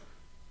awesome.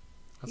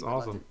 That's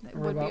awesome. That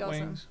would be awesome.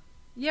 Wings?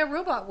 Yeah,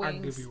 robot wings.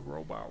 I'd give you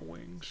robot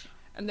wings.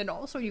 And then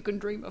also you can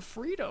dream of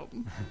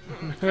freedom.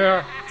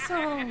 Yeah.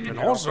 And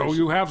also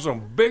you have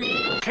some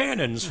big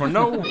cannons for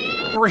no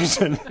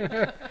reason.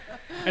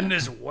 And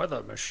this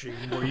weather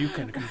machine where you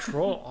can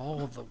control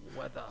all the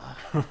weather.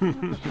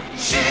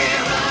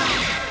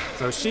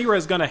 So She-Ra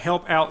is going to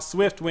help out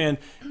Swiftwind,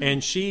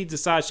 and she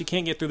decides she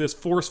can't get through this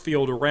force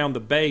field around the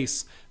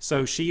base,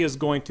 so she is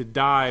going to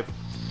dive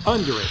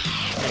under it.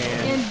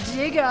 And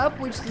dig up,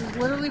 which is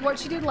literally what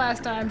she did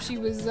last time. She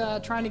was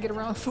trying to get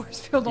around the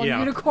force field on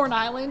Unicorn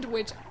Island,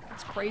 which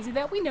it's crazy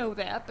that we know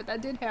that, but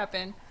that did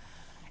happen.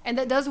 And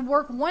that does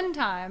work one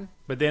time.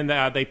 But then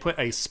they put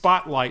a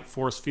spotlight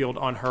force field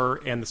on her,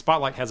 and the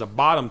spotlight has a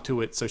bottom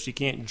to it, so she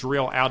can't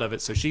drill out of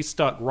it. So she's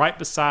stuck right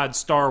beside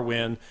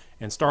Starwind,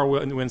 and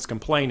Starwind's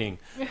complaining.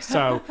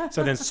 So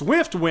then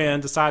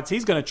Swiftwind decides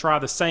he's going to try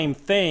the same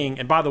thing.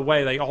 And by the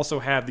way, they also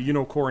have the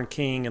Unicorn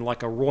King and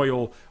like a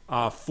royal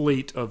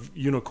fleet of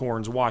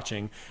unicorns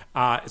watching.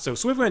 So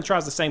Swiftwind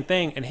tries the same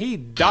thing, and he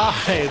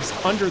dives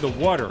under the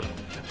water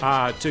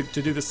to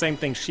do the same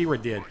thing She-Ra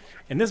did.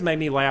 And this made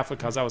me laugh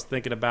because I was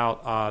thinking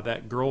about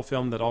that girl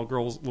film that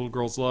little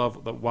girls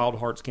love, that Wild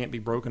Hearts Can't Be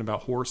Broken,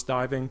 about horse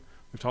diving.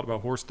 We've talked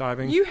about horse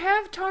diving. You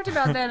have talked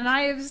about that, and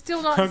I have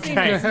still not seen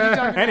it.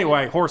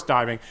 Anyway, horse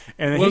diving.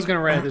 And Will's going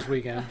to rent it this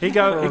weekend. He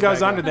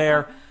goes under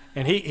there,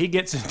 and he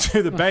gets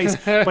into the base,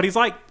 but he's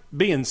like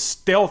being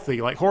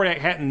stealthy. Like Hordak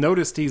hadn't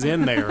noticed he's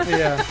in there.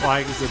 Yeah.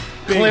 Like it's a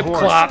big horse.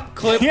 Clop,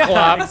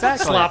 clop,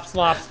 exactly. Slop,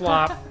 slop,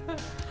 slop.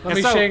 Let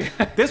me shake.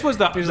 This was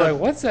He's like,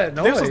 what's that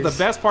noise? This was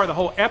the best part of the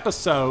whole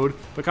episode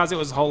because it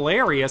was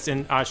hilarious,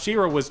 and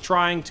She-Ra was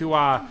trying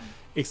to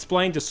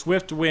explain to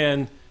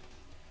Swiftwind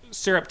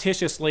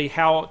surreptitiously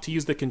how to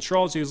use the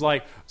controls. He was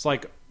like,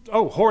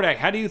 oh, Hordak,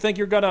 how do you think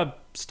you're going to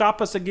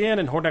stop us again?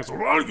 And Hordak's like,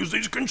 well, I'll use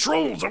these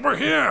controls over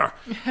here.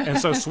 And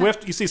so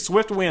you see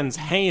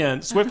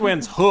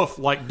Swiftwind's hoof,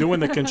 like,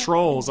 doing the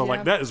controls. I'm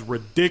like, that is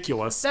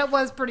ridiculous. That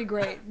was pretty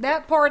great.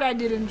 That part I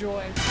did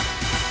enjoy.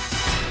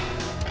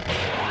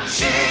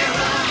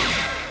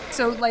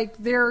 So, like,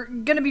 they're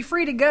going to be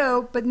free to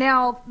go, but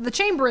now the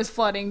chamber is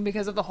flooding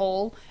because of the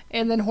hole,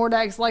 and then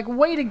Hordak's like,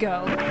 way to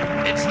go.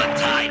 It's the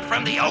tide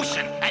from the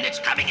ocean, and it's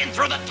coming in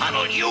through the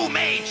tunnel you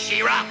made,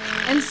 She-Ra.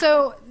 And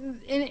so,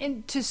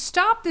 to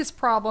stop this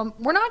problem,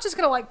 we're not just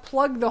going to, like,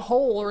 plug the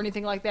hole or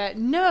anything like that.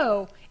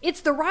 No,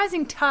 it's the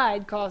rising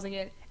tide causing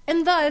it.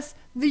 And thus,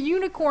 the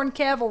Unicorn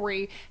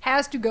Cavalry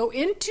has to go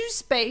into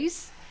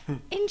space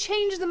and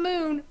change the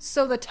moon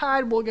so the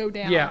tide will go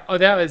down. Yeah. Oh,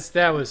 that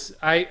was.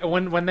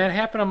 When that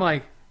happened, I'm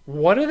like,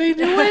 what are they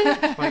doing?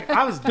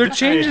 They're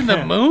changing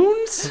the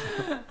moons.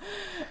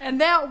 And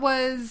that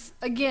was,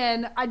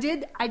 again, I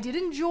did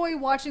enjoy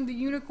watching the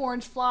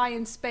unicorns fly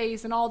in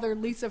space and all their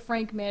Lisa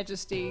Frank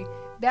majesty.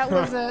 That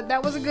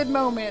was a good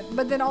moment.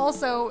 But then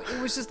also, it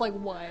was just like,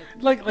 what?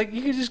 Like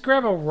you could just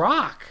grab a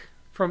rock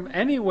from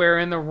anywhere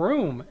in the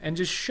room and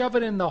just shove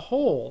it in the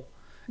hole.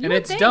 And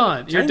it's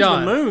done. You're done.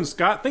 Change the moon,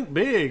 Scott. Think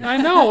big. I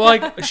know.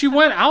 Like, she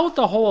went out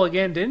the hole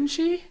again, didn't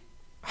she?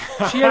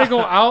 She had to go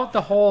out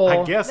the hole.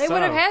 I guess They so.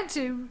 would have had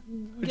to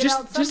get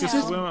out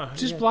somehow.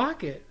 Just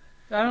block it.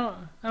 I don't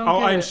Oh,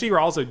 get and it.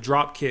 She-Ra also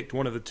drop kicked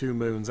one of the two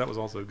moons. That was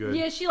also good.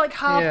 Yeah, she like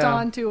hopped Yeah.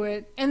 onto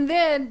it. And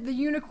then the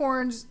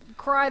unicorns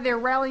cry their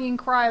rallying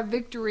cry of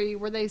victory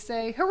where they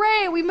say,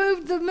 "Hooray, we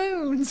moved the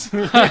moons."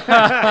 Which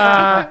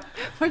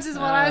is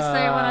what I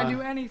say when I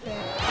do anything.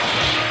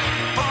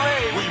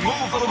 Hooray, we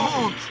move the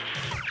moons.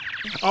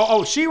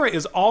 Oh, She-Ra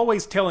is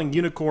always telling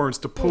unicorns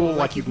to pull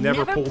like you've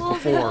never pulled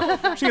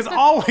before. She is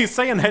always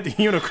saying that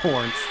to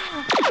unicorns.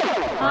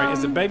 All right,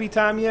 is it baby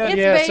time yet? It's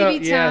Yeah,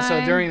 baby so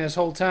time. during this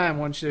whole time,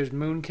 once there's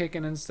moon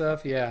kicking and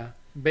stuff, yeah,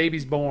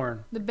 baby's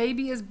born, The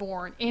baby is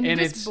born. And it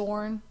is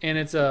born. and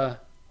it's a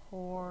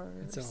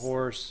Horse.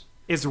 horse.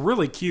 It's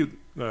really cute,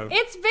 though.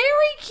 It's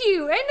very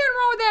cute. Ain't nothing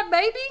wrong with that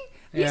baby.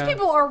 These Yeah.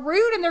 people are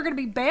rude and they're going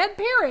to be bad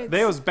parents.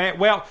 They was bad.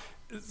 Well,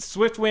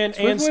 Swiftwind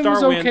and Swiftwind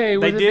was Starwind, okay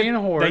with they it did. being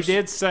a horse. They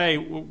did say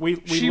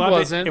we She love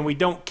wasn't. it and we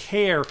don't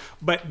care.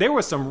 But there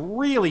was some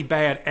really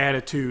bad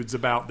attitudes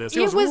about this. It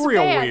was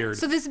real bad. weird.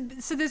 So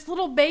this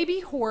little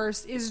baby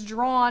horse is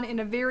drawn in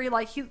a very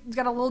like he's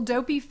got a little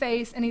dopey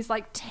face and he's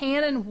like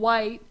tan and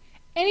white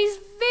and he's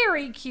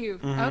very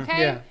cute. Okay.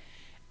 Yeah,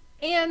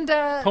 And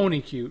pony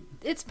cute.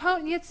 it's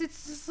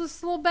just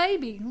this little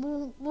baby,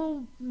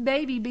 little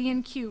baby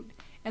being cute.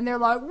 And they're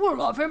like, we'll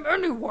love him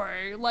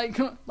anyway. Like,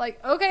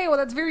 okay, well,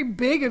 that's very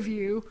big of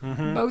you.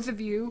 Both of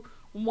you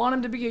want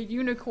him to be a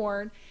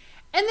unicorn.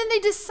 And then they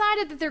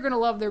decided that they're going to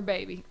love their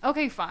baby.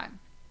 Okay, fine.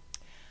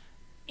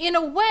 In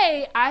a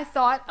way, I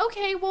thought,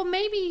 okay, well,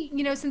 maybe,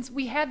 since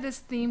we had this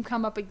theme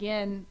come up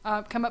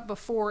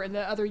before in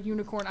the other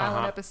Unicorn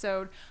Island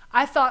episode,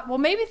 I thought, well,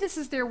 maybe this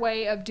is their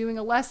way of doing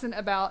a lesson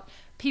about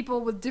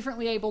people with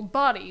differently abled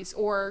bodies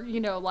or,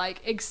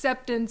 like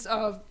acceptance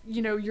of,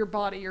 your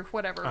body or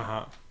whatever.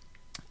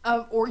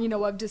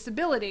 Of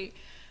disability,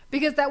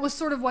 because that was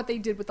sort of what they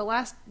did with the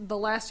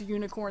last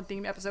unicorn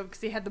theme episode, because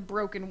they had the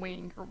broken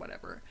wing or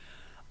whatever.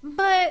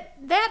 But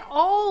that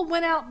all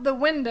went out the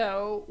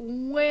window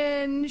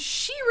when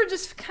She-Ra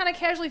just kind of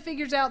casually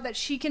figures out that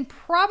she can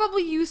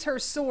probably use her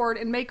sword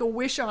and make a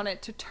wish on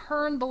it to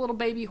turn the little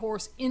baby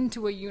horse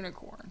into a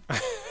unicorn.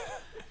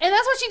 And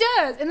that's what she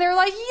does. And they're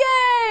like,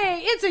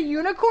 yay, it's a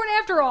unicorn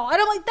after all.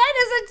 And I'm like, that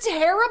is a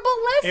terrible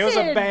lesson. It was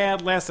a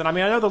bad lesson. I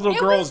mean, I know the little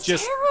girls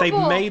they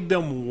made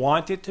them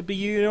want it to be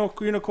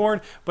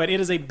unicorn, but it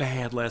is a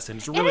bad lesson.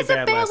 It's a really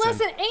bad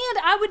lesson. And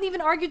I wouldn't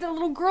even argue that a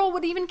little girl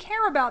would even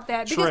care about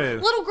that. Because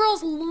True. little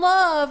girls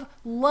love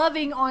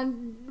loving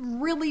on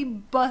really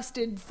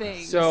busted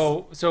things.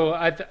 So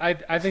I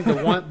think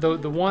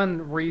the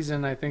one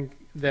reason I think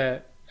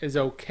that is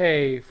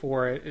okay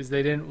for it is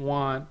they didn't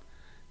want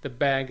the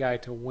bad guy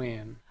to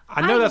win.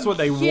 I know that's what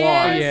they want.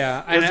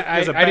 Yeah,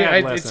 It's a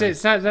bad lesson.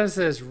 It's not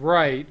necessarily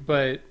right,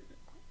 but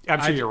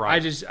I'm sure you're right.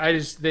 I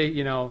just they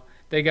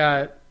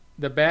got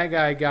the bad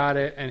guy got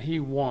it and he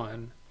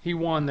won. He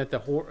won that the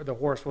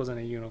horse wasn't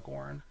a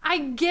unicorn. I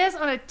guess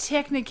on a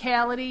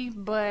technicality,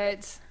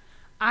 but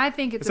I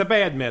think it's a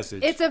bad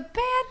message. It's a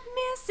bad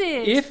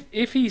message.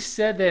 If he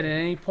said that at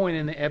any point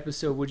in the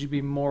episode, would you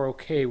be more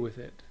okay with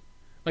it?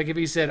 Like if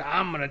he said,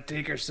 "I'm gonna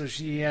take her so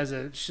she has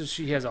a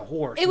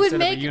horse," it would instead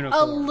make of a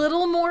unicorn. a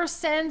little more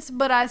sense,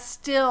 but I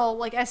still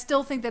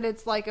think that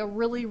it's like a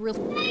really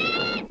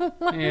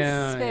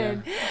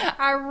Yeah.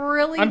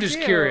 I'm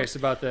just curious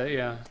about that.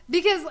 Yeah,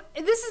 because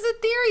this is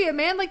Etheria,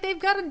 man. Like they've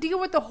got to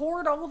deal with the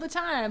horde all the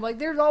time. Like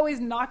they're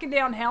always knocking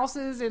down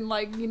houses and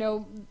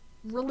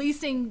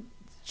releasing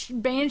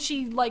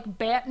banshee like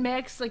bat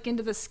mechs like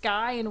into the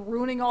sky and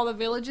ruining all the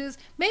villages.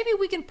 Maybe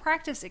we can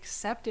practice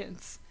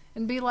acceptance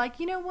and be like,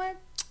 you know what?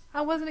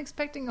 I wasn't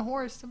expecting a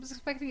horse. I was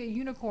expecting a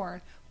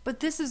unicorn. But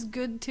this is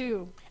good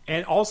too.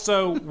 And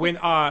also, when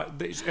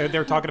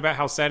they're talking about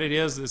how sad it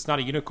is, it's not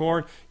a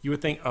unicorn. You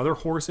would think other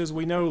horses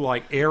we know,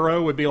 like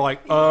Arrow, would be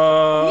like,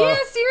 Yeah,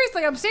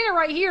 seriously, I'm standing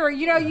right here.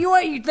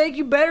 You think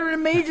you better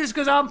than me just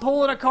because I'm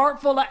pulling a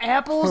cart full of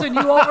apples and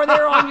you over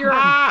there on your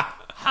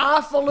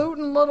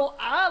highfalutin little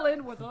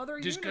island with other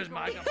just because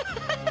my.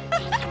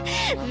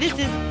 This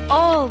is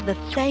all the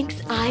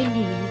thanks I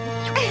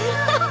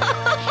need.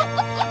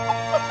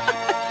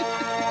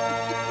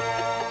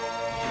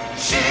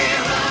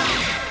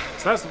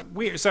 So that's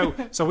weird.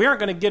 So we aren't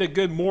going to get a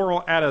good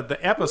moral out of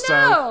the episode.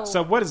 No.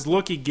 So what does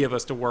Lookie give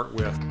us to work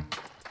with?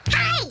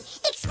 Hi,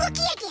 it's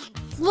Lookie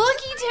again.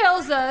 Lookie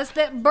tells us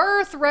that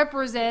birth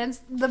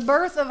represents the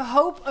birth of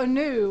hope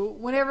anew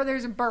whenever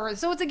there's a birth.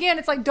 So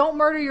it's like don't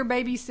murder your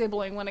baby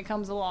sibling when it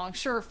comes along.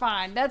 Sure,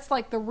 fine. That's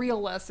like the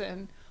real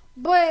lesson.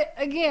 But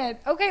again,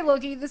 okay,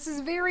 Lookie, this is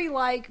very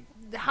like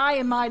high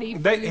and mighty.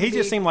 He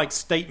just seemed like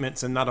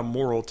statements and not a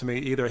moral to me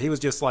either. He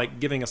was just like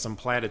giving us some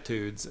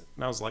platitudes.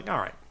 And I was like, all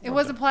right. It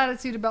was a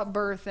platitude about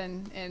birth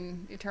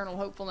and eternal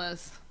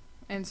hopefulness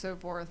and so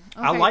forth.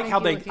 Okay, I like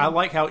Lookie. I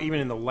like how even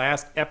in the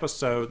last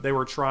episode they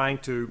were trying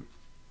to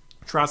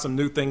try some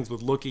new things with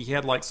Lookie. He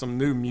had like some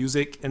new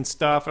music and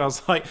stuff, and I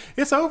was like,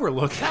 "It's over,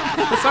 Lookie.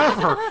 It's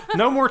over.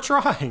 No more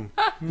trying.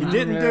 You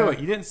didn't do it.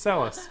 You didn't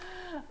sell us.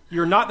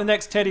 You're not the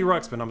next Teddy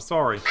Ruxpin. I'm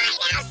sorry." Bye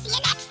now, see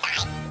you next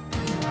time.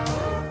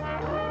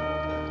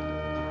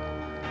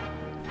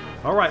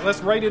 All right,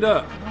 let's rate it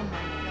up.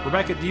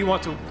 Rebecca, do you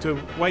want to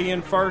weigh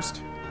in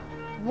first?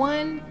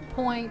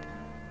 1.5.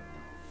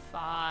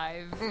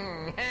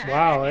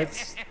 Wow,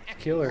 that's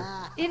killer.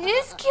 It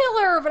is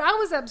killer, but I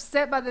was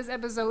upset by this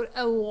episode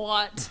a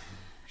lot.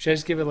 Should I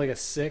just give it like a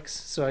 6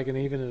 so I can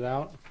even it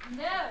out?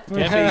 No.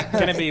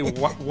 Can it be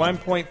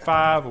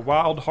 1.5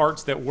 wild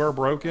hearts that were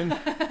broken?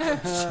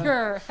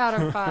 Sure, out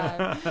of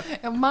 5.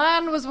 And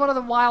mine was one of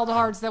the wild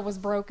hearts that was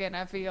broken,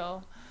 I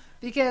feel.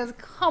 Because,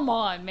 come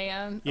on,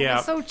 man. Yeah. It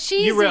was so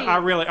cheesy. I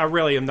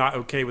really am not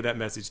okay with that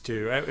message,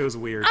 too. It was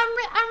weird. I'm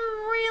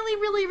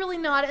really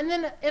not.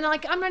 And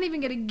I'm not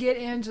even going to get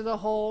into the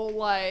whole,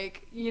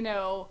 like, you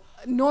know,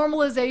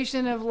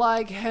 normalization of,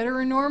 like,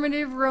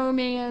 heteronormative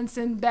romance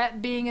and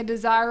that being a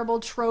desirable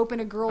trope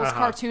in a girl's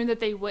cartoon that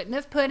they wouldn't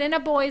have put in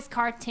a boy's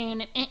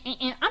cartoon. I'm not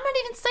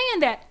even saying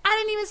that. I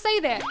didn't even say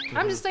that.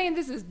 I'm just saying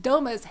this is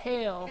dumb as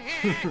hell.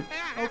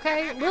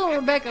 Okay? Little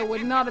Rebecca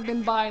would not have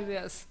been buying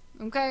this.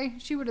 Okay?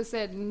 She would have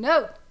said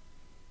no.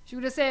 She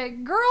would have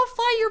said, girl,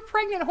 fly your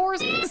pregnant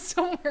horse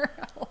somewhere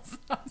else.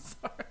 I'm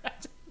sorry.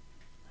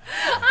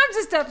 I'm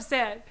just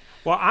upset.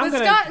 Well,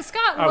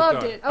 Scott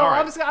loved it. Oh, right.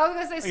 I was going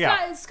to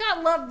say,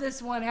 Scott loved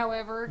this one,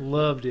 however.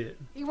 Loved it.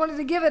 He wanted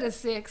to give it a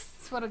 6.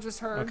 That's what I just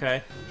heard.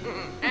 Okay.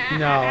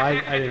 No,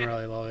 I didn't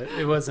really love it.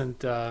 It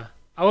wasn't, I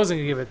wasn't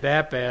going to give it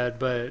that bad,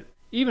 but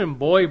even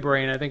Boy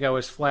Brain, I think I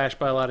was flashed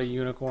by a lot of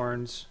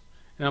unicorns.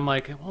 And I'm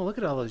like, well, look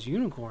at all those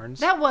unicorns.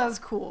 That was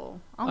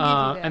cool. I'll give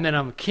you that. And then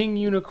I'm King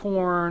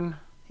Unicorn.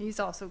 He's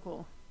also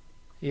cool.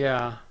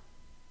 Yeah.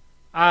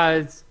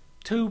 It's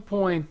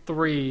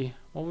 2.3.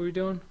 What were we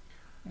doing?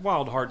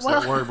 Wild hearts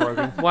that were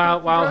broken.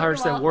 Wild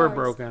hearts that were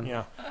broken.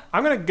 Yeah.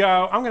 I'm gonna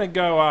go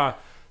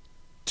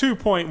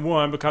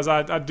 2.1 because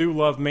I do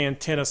love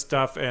Mantenna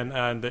stuff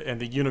and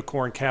the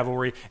unicorn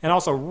cavalry, and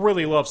also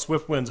really love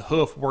Swiftwind's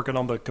hoof working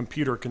on the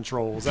computer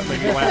controls. That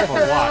made me laugh a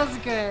lot. That was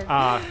good.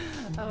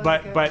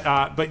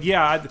 But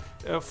yeah,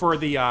 for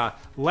the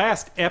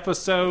last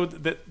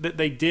episode that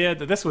they did,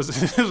 this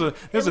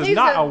was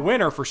not a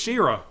winner for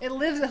She-Ra. It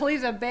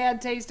leaves a bad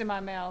taste in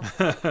my mouth.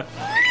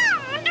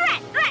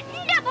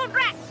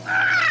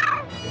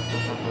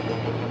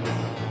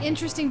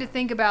 Interesting to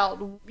think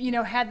about, you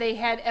know, had they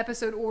had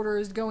episode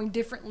orders going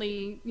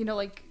differently, you know,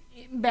 like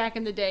back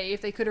in the day,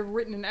 if they could have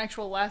written an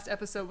actual last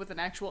episode with an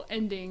actual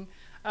ending,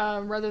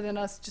 rather than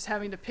us just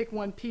having to pick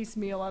one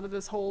piecemeal out of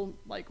this whole,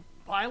 like,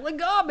 pile of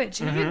garbage.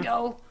 Here you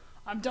go.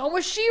 I'm done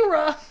with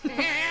She-Ra.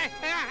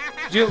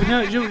 Do you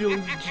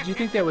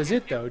think that was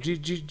it though? Do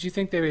you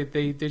think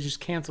they just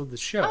canceled the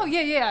show? Oh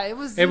yeah. It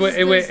was.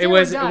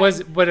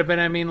 But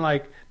I mean,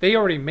 like, they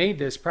already made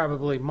this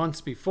probably months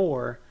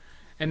before,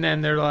 and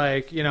then they're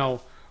like, you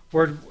know,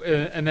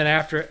 and then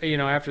after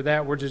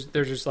that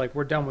they're just like,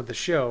 we're done with the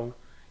show,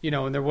 you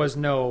know, and there was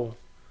no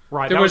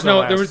writer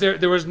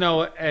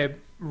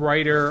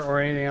or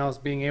anything else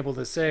being able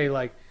to say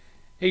like,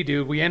 hey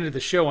dude, we ended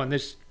the show on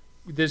this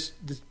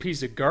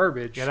piece of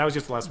garbage. Yeah, that was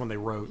just the last one they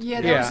wrote.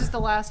 Yeah, that was just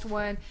the last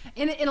one.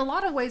 In a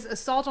lot of ways,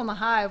 Assault on the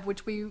Hive,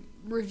 which we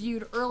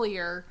reviewed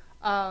earlier,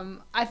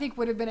 I think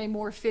would have been a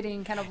more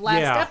fitting kind of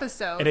last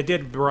episode. And it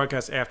did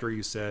broadcast after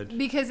you said.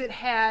 Because it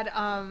had,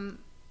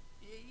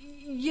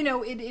 you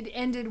know, it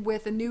ended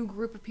with a new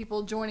group of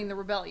people joining the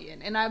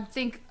rebellion. And I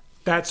think...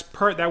 that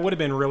would have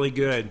been really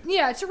good.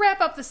 Yeah, to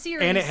wrap up the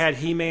series. And it had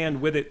He-Man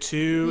with it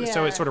too,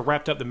 so it sort of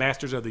wrapped up the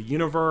Masters of the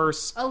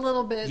Universe. A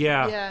little bit,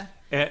 yeah.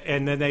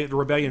 And then the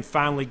rebellion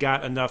finally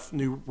got enough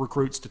new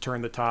recruits to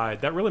turn the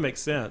tide. That really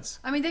makes sense.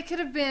 I mean, they could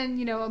have been,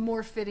 you know, a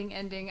more fitting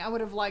ending. I would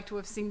have liked to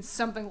have seen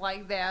something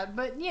like that.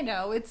 But, you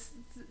know, it's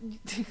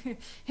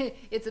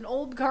an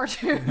old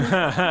cartoon.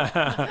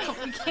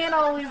 We can't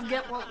always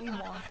get what we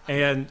want.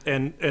 And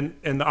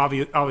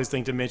the obvious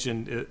thing to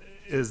mention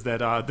is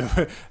that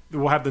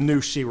we'll have the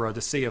new She-Ra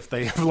to see if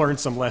they have learned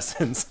some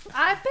lessons.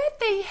 I bet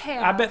they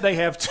have. I bet they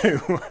have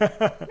too.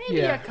 Maybe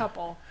a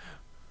couple.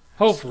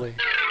 Hopefully.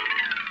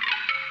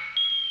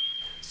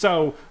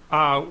 So,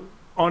 on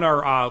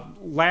our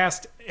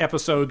last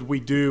episode we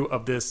do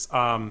of this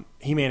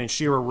He-Man and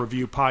She-Ra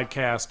review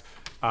podcast,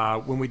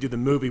 when we do the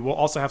movie, we'll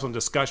also have some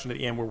discussion at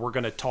the end where we're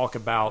going to talk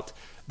about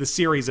the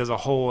series as a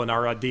whole and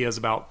our ideas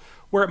about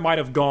where it might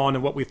have gone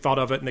and what we thought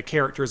of it and the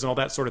characters and all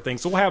that sort of thing.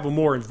 So we'll have a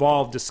more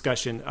involved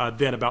discussion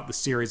then about the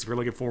series if you're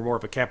looking for more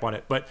of a cap on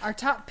it. But our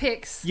top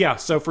picks. Yeah,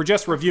 so for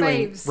just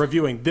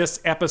reviewing this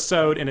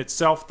episode in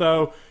itself,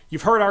 though,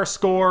 you've heard our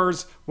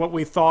scores, what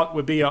we thought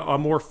would be a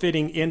more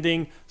fitting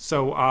ending.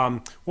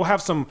 So we'll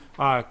have some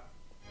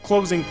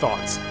closing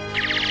thoughts.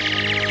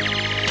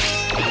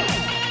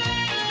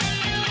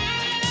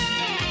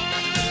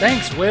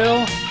 Thanks,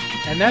 Will.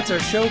 And that's our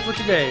show for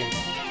today.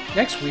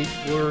 Next week,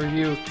 we'll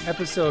review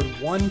episode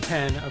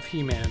 110 of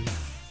He-Man,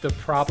 The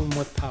Problem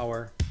with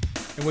Power,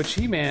 in which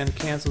He-Man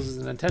cancels his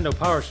Nintendo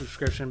Power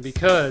subscription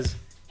because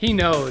he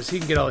knows he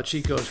can get all the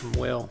cheat codes from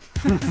Will.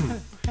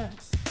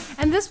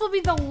 And this will be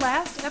the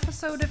last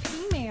episode of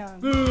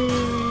He-Man.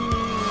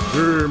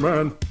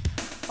 He-Man.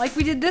 Like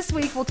we did this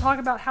week, we'll talk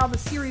about how the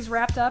series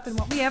wrapped up and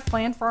what we have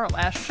planned for our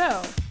last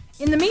show.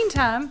 In the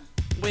meantime,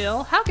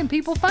 Will, how can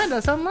people find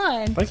us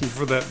online? Thank you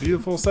for that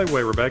beautiful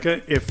segue,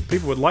 Rebecca. If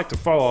people would like to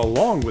follow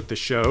along with the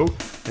show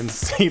and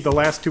see the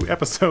last 2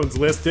 episodes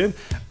listed,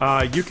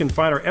 you can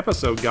find our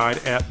episode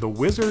guide at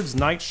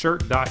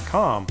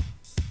thewizardsnightshirt.com.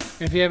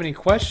 If you have any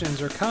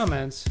questions or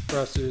comments for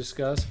us to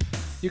discuss,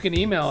 you can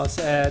email us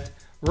at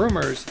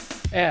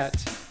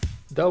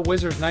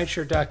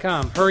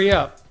rumors@thewizardsnightshirt.com. Hurry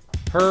up.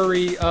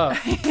 Hurry up.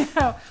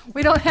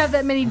 We don't have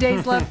that many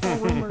days left for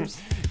rumors.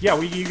 Yeah,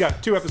 you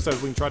got 2 episodes.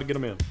 We can try to get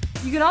them in.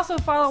 You can also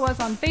follow us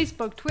on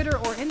Facebook, Twitter,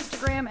 or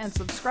Instagram, and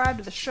subscribe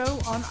to the show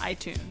on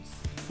iTunes.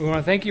 We want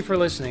to thank you for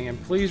listening,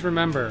 and please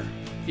remember,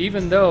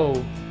 even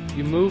though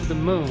you move the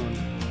moon,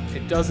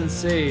 it doesn't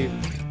save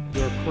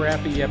your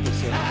crappy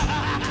episode.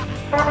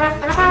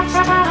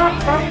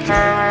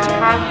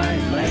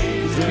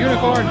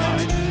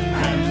 Unicorns!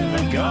 And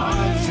the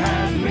gods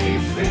have me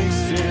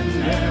fixed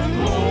in their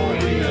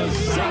glorious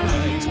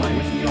sight. When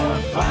you're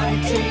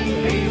fighting,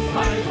 be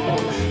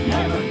fightful.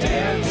 Never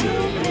dare to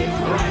be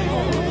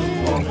prideful.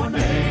 For one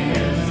day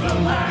is the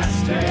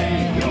last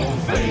day. You'll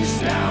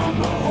face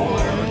down the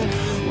horde.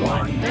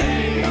 One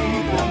day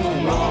the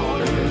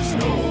marauders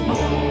no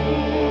more.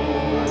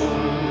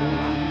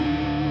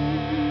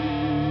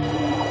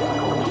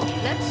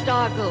 Let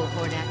Star go,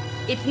 Hordak.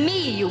 It's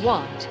me you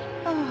want.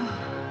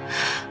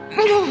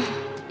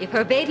 If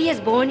her baby is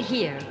born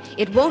here,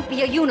 it won't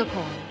be a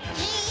unicorn.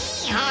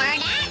 Gee,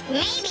 Hordak,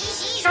 maybe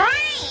she's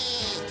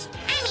right.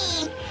 I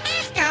mean,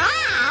 after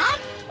all,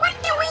 what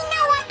do we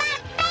know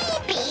about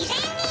babies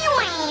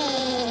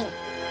anyway?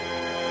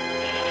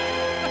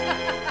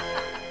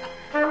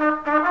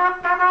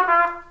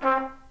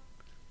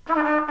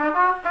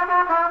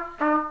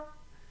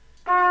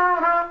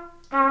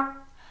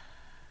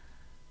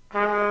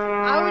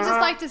 I would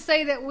just like to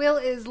say that Will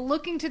is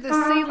looking to the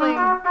ceiling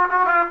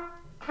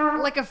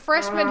like a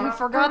freshman who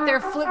forgot their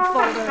flip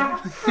folder.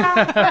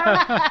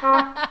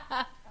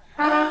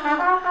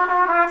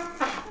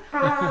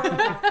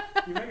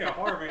 You make it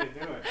hard for me to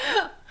do it.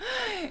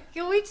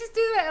 Can we just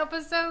do that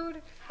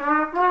episode?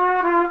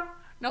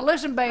 Now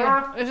listen,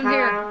 band. Listen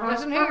here.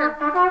 Listen here.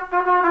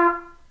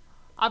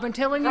 I've been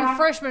telling you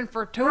freshmen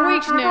for 2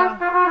 weeks now.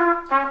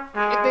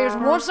 If there's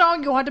one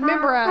song you'll have to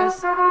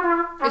memorize,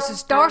 it's the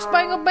Star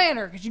Spangled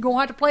Banner, because you're going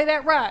to have to play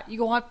that right. You're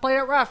going to have to play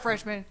that right,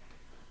 freshmen.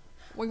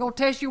 We're going to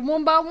test you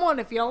one by one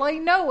if y'all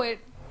ain't know it.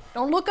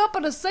 Don't look up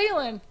at the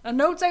ceiling. The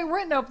notes ain't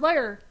written up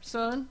there,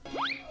 son.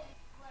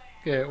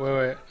 Okay,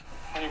 wait.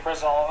 Can you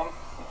press all of them?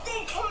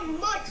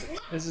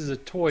 This is a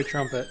toy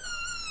trumpet.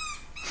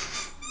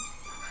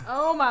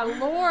 Oh my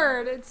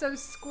lord, it's so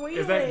squealy.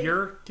 Is that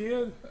your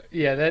kid?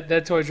 Yeah,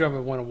 that toy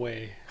trumpet went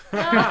away.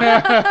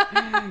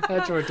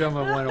 That toy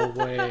trumpet went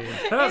away.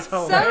 That's it's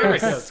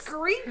hilarious. so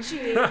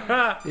screechy.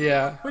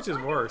 Yeah. Which is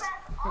worse?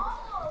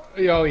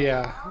 Oh,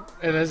 yeah.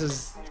 And this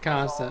is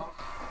constant.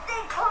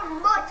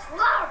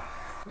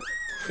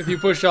 If you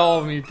push all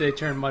of them, they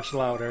turn much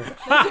louder.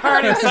 They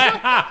turn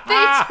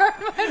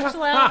much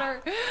louder.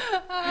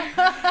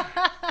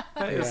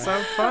 That is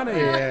so funny.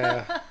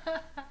 Yeah.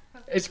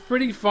 It's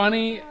pretty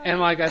funny, and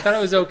like I thought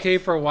it was okay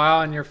for a while,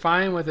 and you're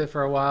fine with it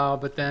for a while,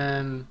 but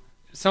then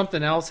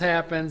something else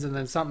happens, and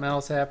then something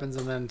else happens,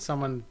 and then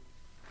someone,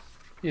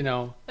 you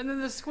know, and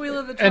then the squeal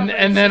of the trumpet.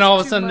 And then all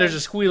of a sudden there's a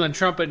squealing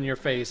trumpet in your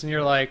face, and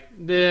you're like,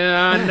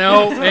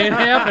 no, ain't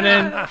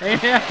happening, ain't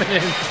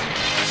happening.